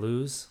when they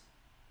lose.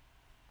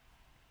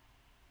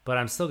 But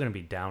I'm still gonna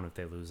be down if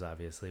they lose.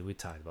 Obviously, we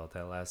talked about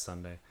that last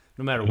Sunday.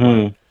 No matter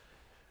what,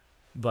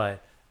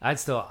 but I'd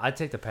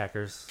take the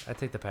Packers. I'd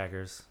take the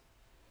Packers.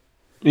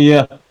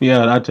 Yeah,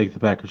 I'd take the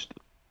Packers.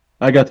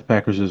 I got the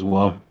Packers as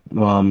well.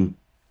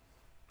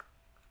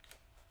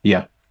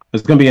 Yeah,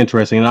 it's gonna be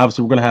interesting, and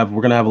obviously we're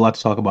gonna have a lot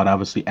to talk about.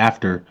 Obviously,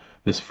 after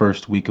this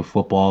first week of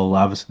football,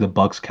 obviously the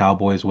Bucks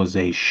Cowboys was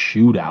a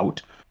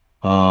shootout.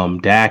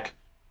 Dak,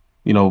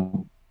 you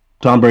know,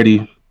 Tom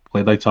Brady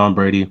played like Tom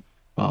Brady.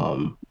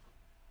 Um,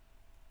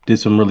 did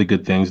some really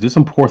good things, did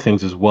some poor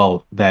things as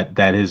well that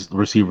his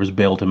receivers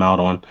bailed him out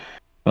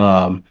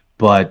on.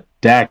 But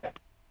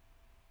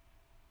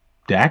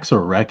Dak's a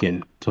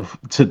wrecking.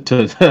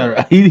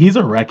 He's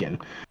a wrecking.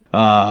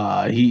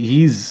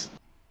 He's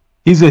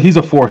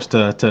a force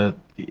to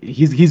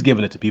he's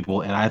giving it to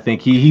people, and I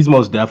think he's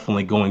most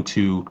definitely going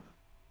to,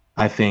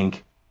 I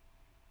think,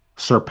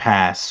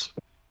 surpass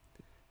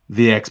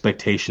the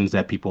expectations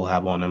that people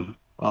have on him.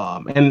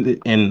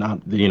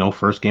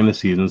 First game of the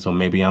season, so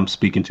maybe I'm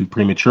speaking too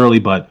prematurely,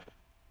 but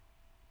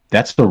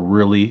that's a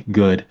really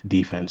good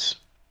defense.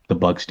 The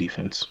Bucks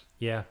defense,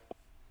 Yeah.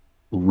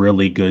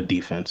 really good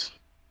defense,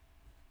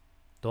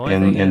 The only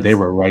thing and they is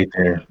were right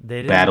there they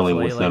didn't battling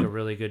play with like a them.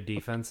 really good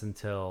defense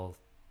until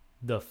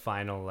the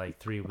final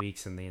 3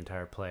 weeks in the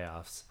entire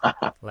playoffs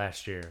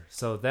last year.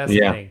 So that's the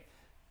Yeah, thing.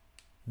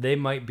 They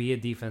might be a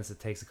defense that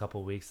takes a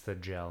couple weeks to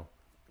gel,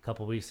 a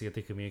couple weeks to get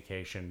the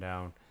communication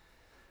down.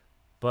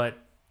 But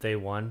they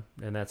won,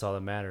 and that's all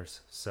that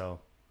matters. So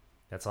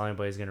that's all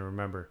anybody's going to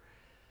remember.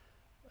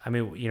 I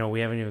mean, we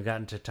haven't even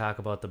gotten to talk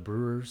about the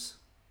Brewers,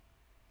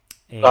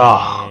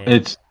 and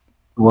it's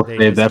we'll they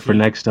save just that for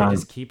keep next they time.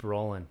 just keep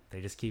rolling.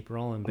 They just keep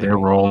rolling, They're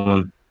baby.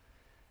 rolling.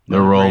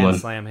 They're Another grand rolling.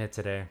 slam hit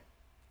today.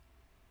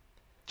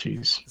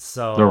 Jeez, they're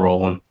So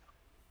rolling.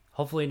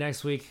 hopefully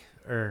next week,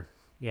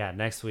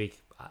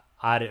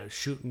 audio,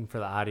 shooting for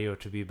the audio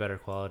to be better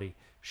quality,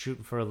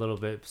 shooting for a little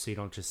bit so you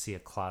don't just see a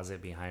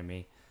closet behind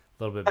me,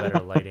 a little bit better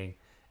lighting,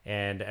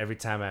 and every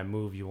time I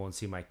move, you won't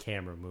see my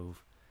camera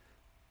move.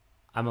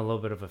 I'm a little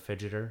bit of a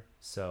fidgeter,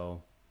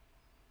 so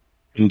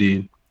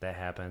Indeed. that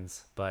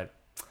happens. But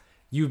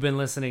you've been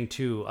listening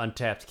to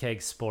Untapped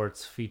Keg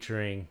Sports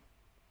featuring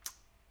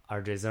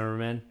RJ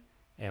Zimmerman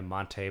and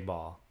Monte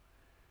Ball,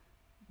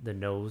 the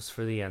nose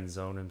for the end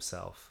zone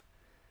himself.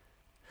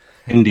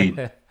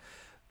 Indeed.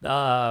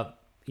 Part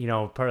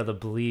of the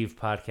Believe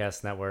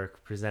Podcast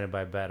Network presented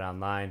by Bet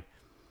Online.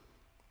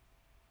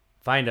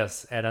 Find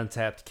us at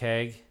Untapped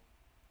Keg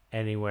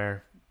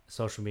anywhere,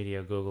 social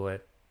media, Google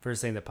it.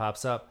 First thing that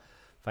pops up.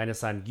 Find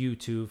us on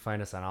YouTube.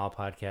 Find us on all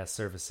podcast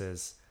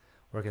services.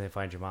 Where can they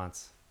find you,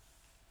 Mons?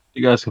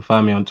 You guys can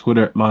find me on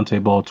Twitter at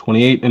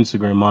MonteBall28,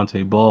 Instagram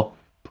MonteBall.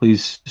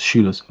 Please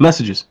shoot us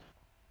messages,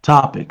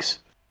 topics,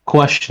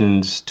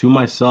 questions to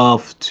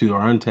myself, to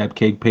our Untapped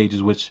Cake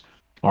pages, which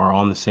are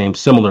on the same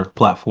similar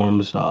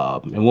platforms.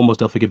 And we'll most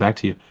definitely get back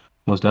to you.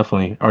 Most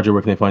definitely. RJ,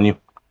 where can they find you?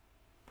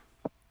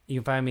 You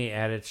can find me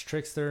at It's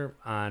Trickster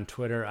on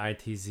Twitter,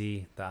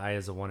 ITZ. The I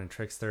is a 1 in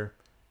Trickster.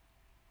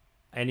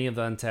 Any of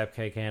the Untapped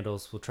Cake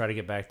handles, we'll try to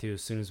get back to you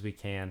as soon as we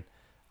can.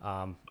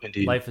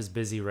 Indeed. Life is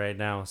busy right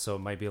now, so it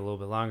might be a little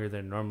bit longer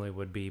than it normally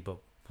would be, but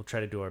we'll try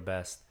to do our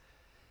best.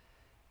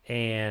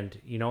 And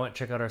you know what?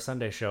 Check out our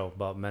Sunday show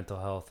about mental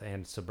health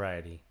and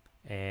sobriety.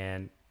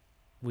 And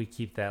we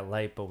keep that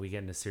light, but we get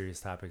into serious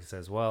topics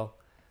as well.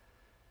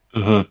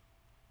 Mm-hmm.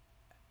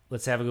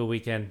 Let's have a good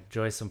weekend.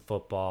 Enjoy some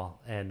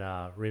football. And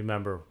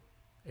remember,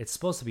 it's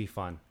supposed to be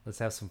fun. Let's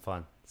have some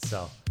fun.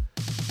 So,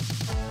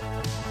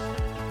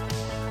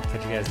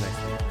 Catch you guys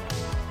next week.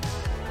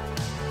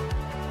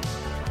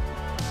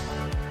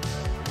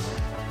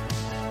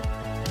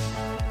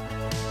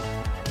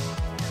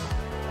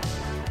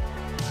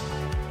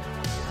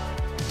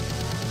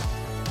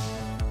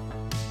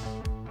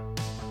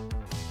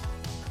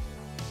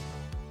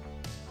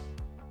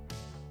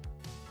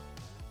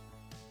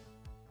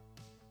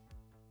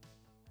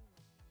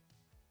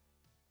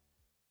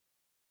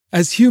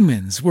 As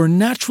humans, we're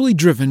naturally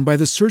driven by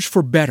the search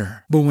for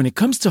better. But when it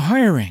comes to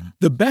hiring,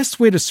 the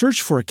best way to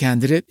search for a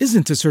candidate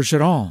isn't to search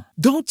at all.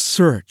 Don't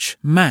search,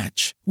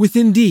 match with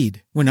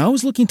Indeed. When I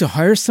was looking to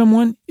hire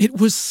someone, it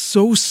was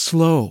so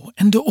slow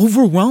and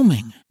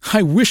overwhelming.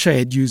 I wish I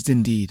had used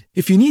Indeed.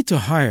 If you need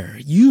to hire,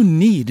 you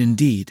need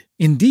Indeed.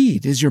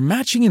 Indeed is your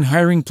matching and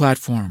hiring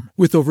platform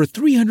with over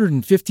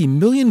 350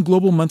 million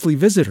global monthly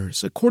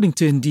visitors, according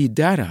to Indeed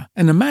data,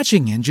 and a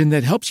matching engine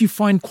that helps you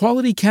find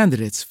quality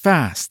candidates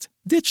fast.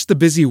 Ditch the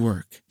busy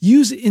work.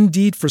 Use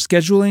Indeed for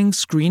scheduling,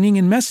 screening,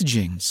 and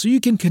messaging so you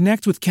can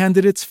connect with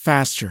candidates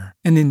faster.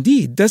 And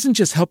Indeed doesn't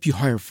just help you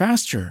hire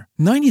faster.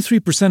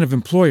 93% of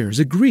employers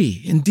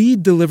agree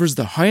Indeed delivers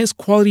the highest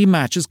quality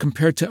matches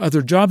compared to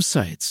other job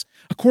sites,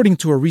 according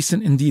to a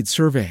recent Indeed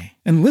survey.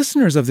 And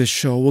listeners of this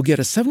show will get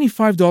a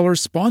 $75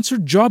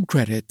 sponsored job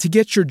credit to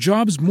get your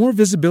jobs more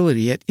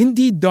visibility at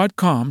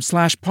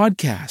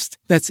Indeed.com/podcast.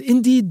 That's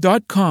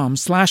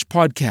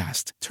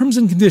Indeed.com/podcast. Terms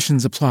and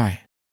conditions apply.